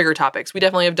some of our bigger topics. We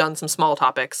definitely have done some small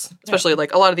topics, especially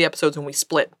like a lot of the episodes when we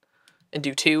split and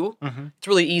do 2. Mm-hmm. It's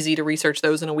really easy to research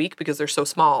those in a week because they're so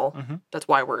small. Mhm. That's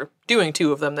why we're doing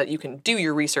 2 of them, that you can do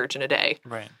your research in a day.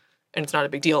 Right. And it's not a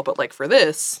big deal. But like for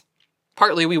this,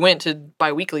 partly we went to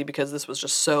bi-weekly because this was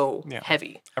just so Yeah.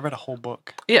 heavy. I read a whole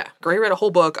book. Yeah, Gray read a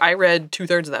whole book. I read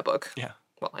 2/3 of that book. Yeah.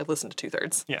 Well, I listened to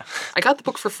 2/3. Yeah. I got the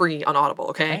book for free on Audible,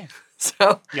 okay? Hey. So,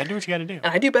 You gotta do what you gotta do. and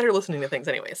I do better listening to things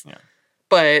anyways. Yeah.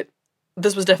 But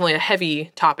this was definitely a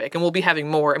heavy topic, and we'll be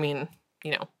having more. I mean,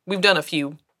 you know, we've done a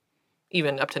few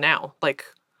even up to now. Like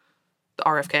the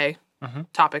RFK Mhm.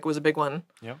 topic was a big one.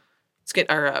 Yep.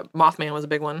 Mothman was a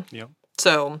big one. Yep.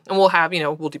 So, and we'll have,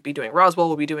 we'll be doing Roswell.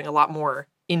 We'll be doing a lot more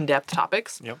in-depth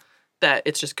topics. Yep. That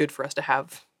it's just good for us to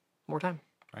have more time.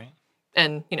 Right.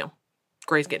 And,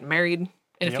 Gray's getting married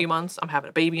in a Yep. few months. I'm having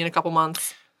a baby in a couple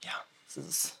months. Yeah.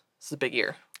 This is a big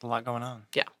year. A lot going on.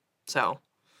 So,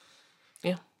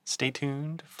 Stay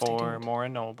tuned for tuned. more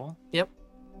Unknowable. yep,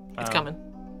 it's Um,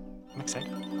 coming. I'm excited.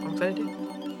 I'm excited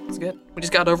too. It's good. We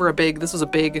just got over this was a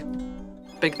big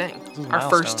thing. This is a Our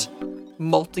first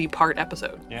multi-part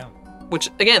episode, Yeah. which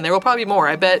again, there will probably be more.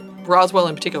 I bet Roswell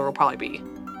in particular will probably be.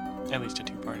 At least a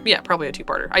 2-part. Yeah, probably a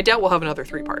 2-parter. I doubt we'll have another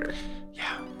 3-parter.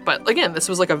 Yeah. But again, this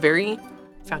was like a very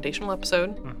foundational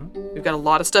episode. Mm-hmm. We've got a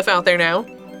lot of stuff out there now,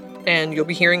 and you'll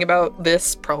be hearing about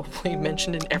this probably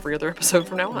mentioned in every other episode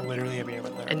from now on. Literally every other.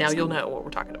 And now you'll know what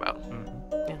we're talking about.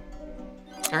 Mhm.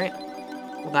 All right.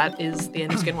 Well, that is the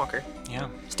end of Skinwalker. Yeah.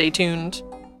 Stay tuned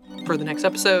for the next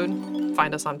episode.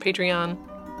 Find us on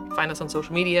Patreon. Find us on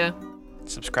social media.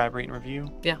 Subscribe, rate, and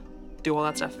review, Yeah, do all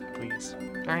that stuff. please.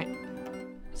 All right.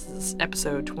 This is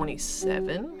episode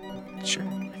 27, Sure.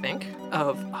 I think,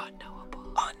 of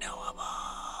Unknowable. Unknowable.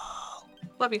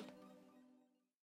 Love you.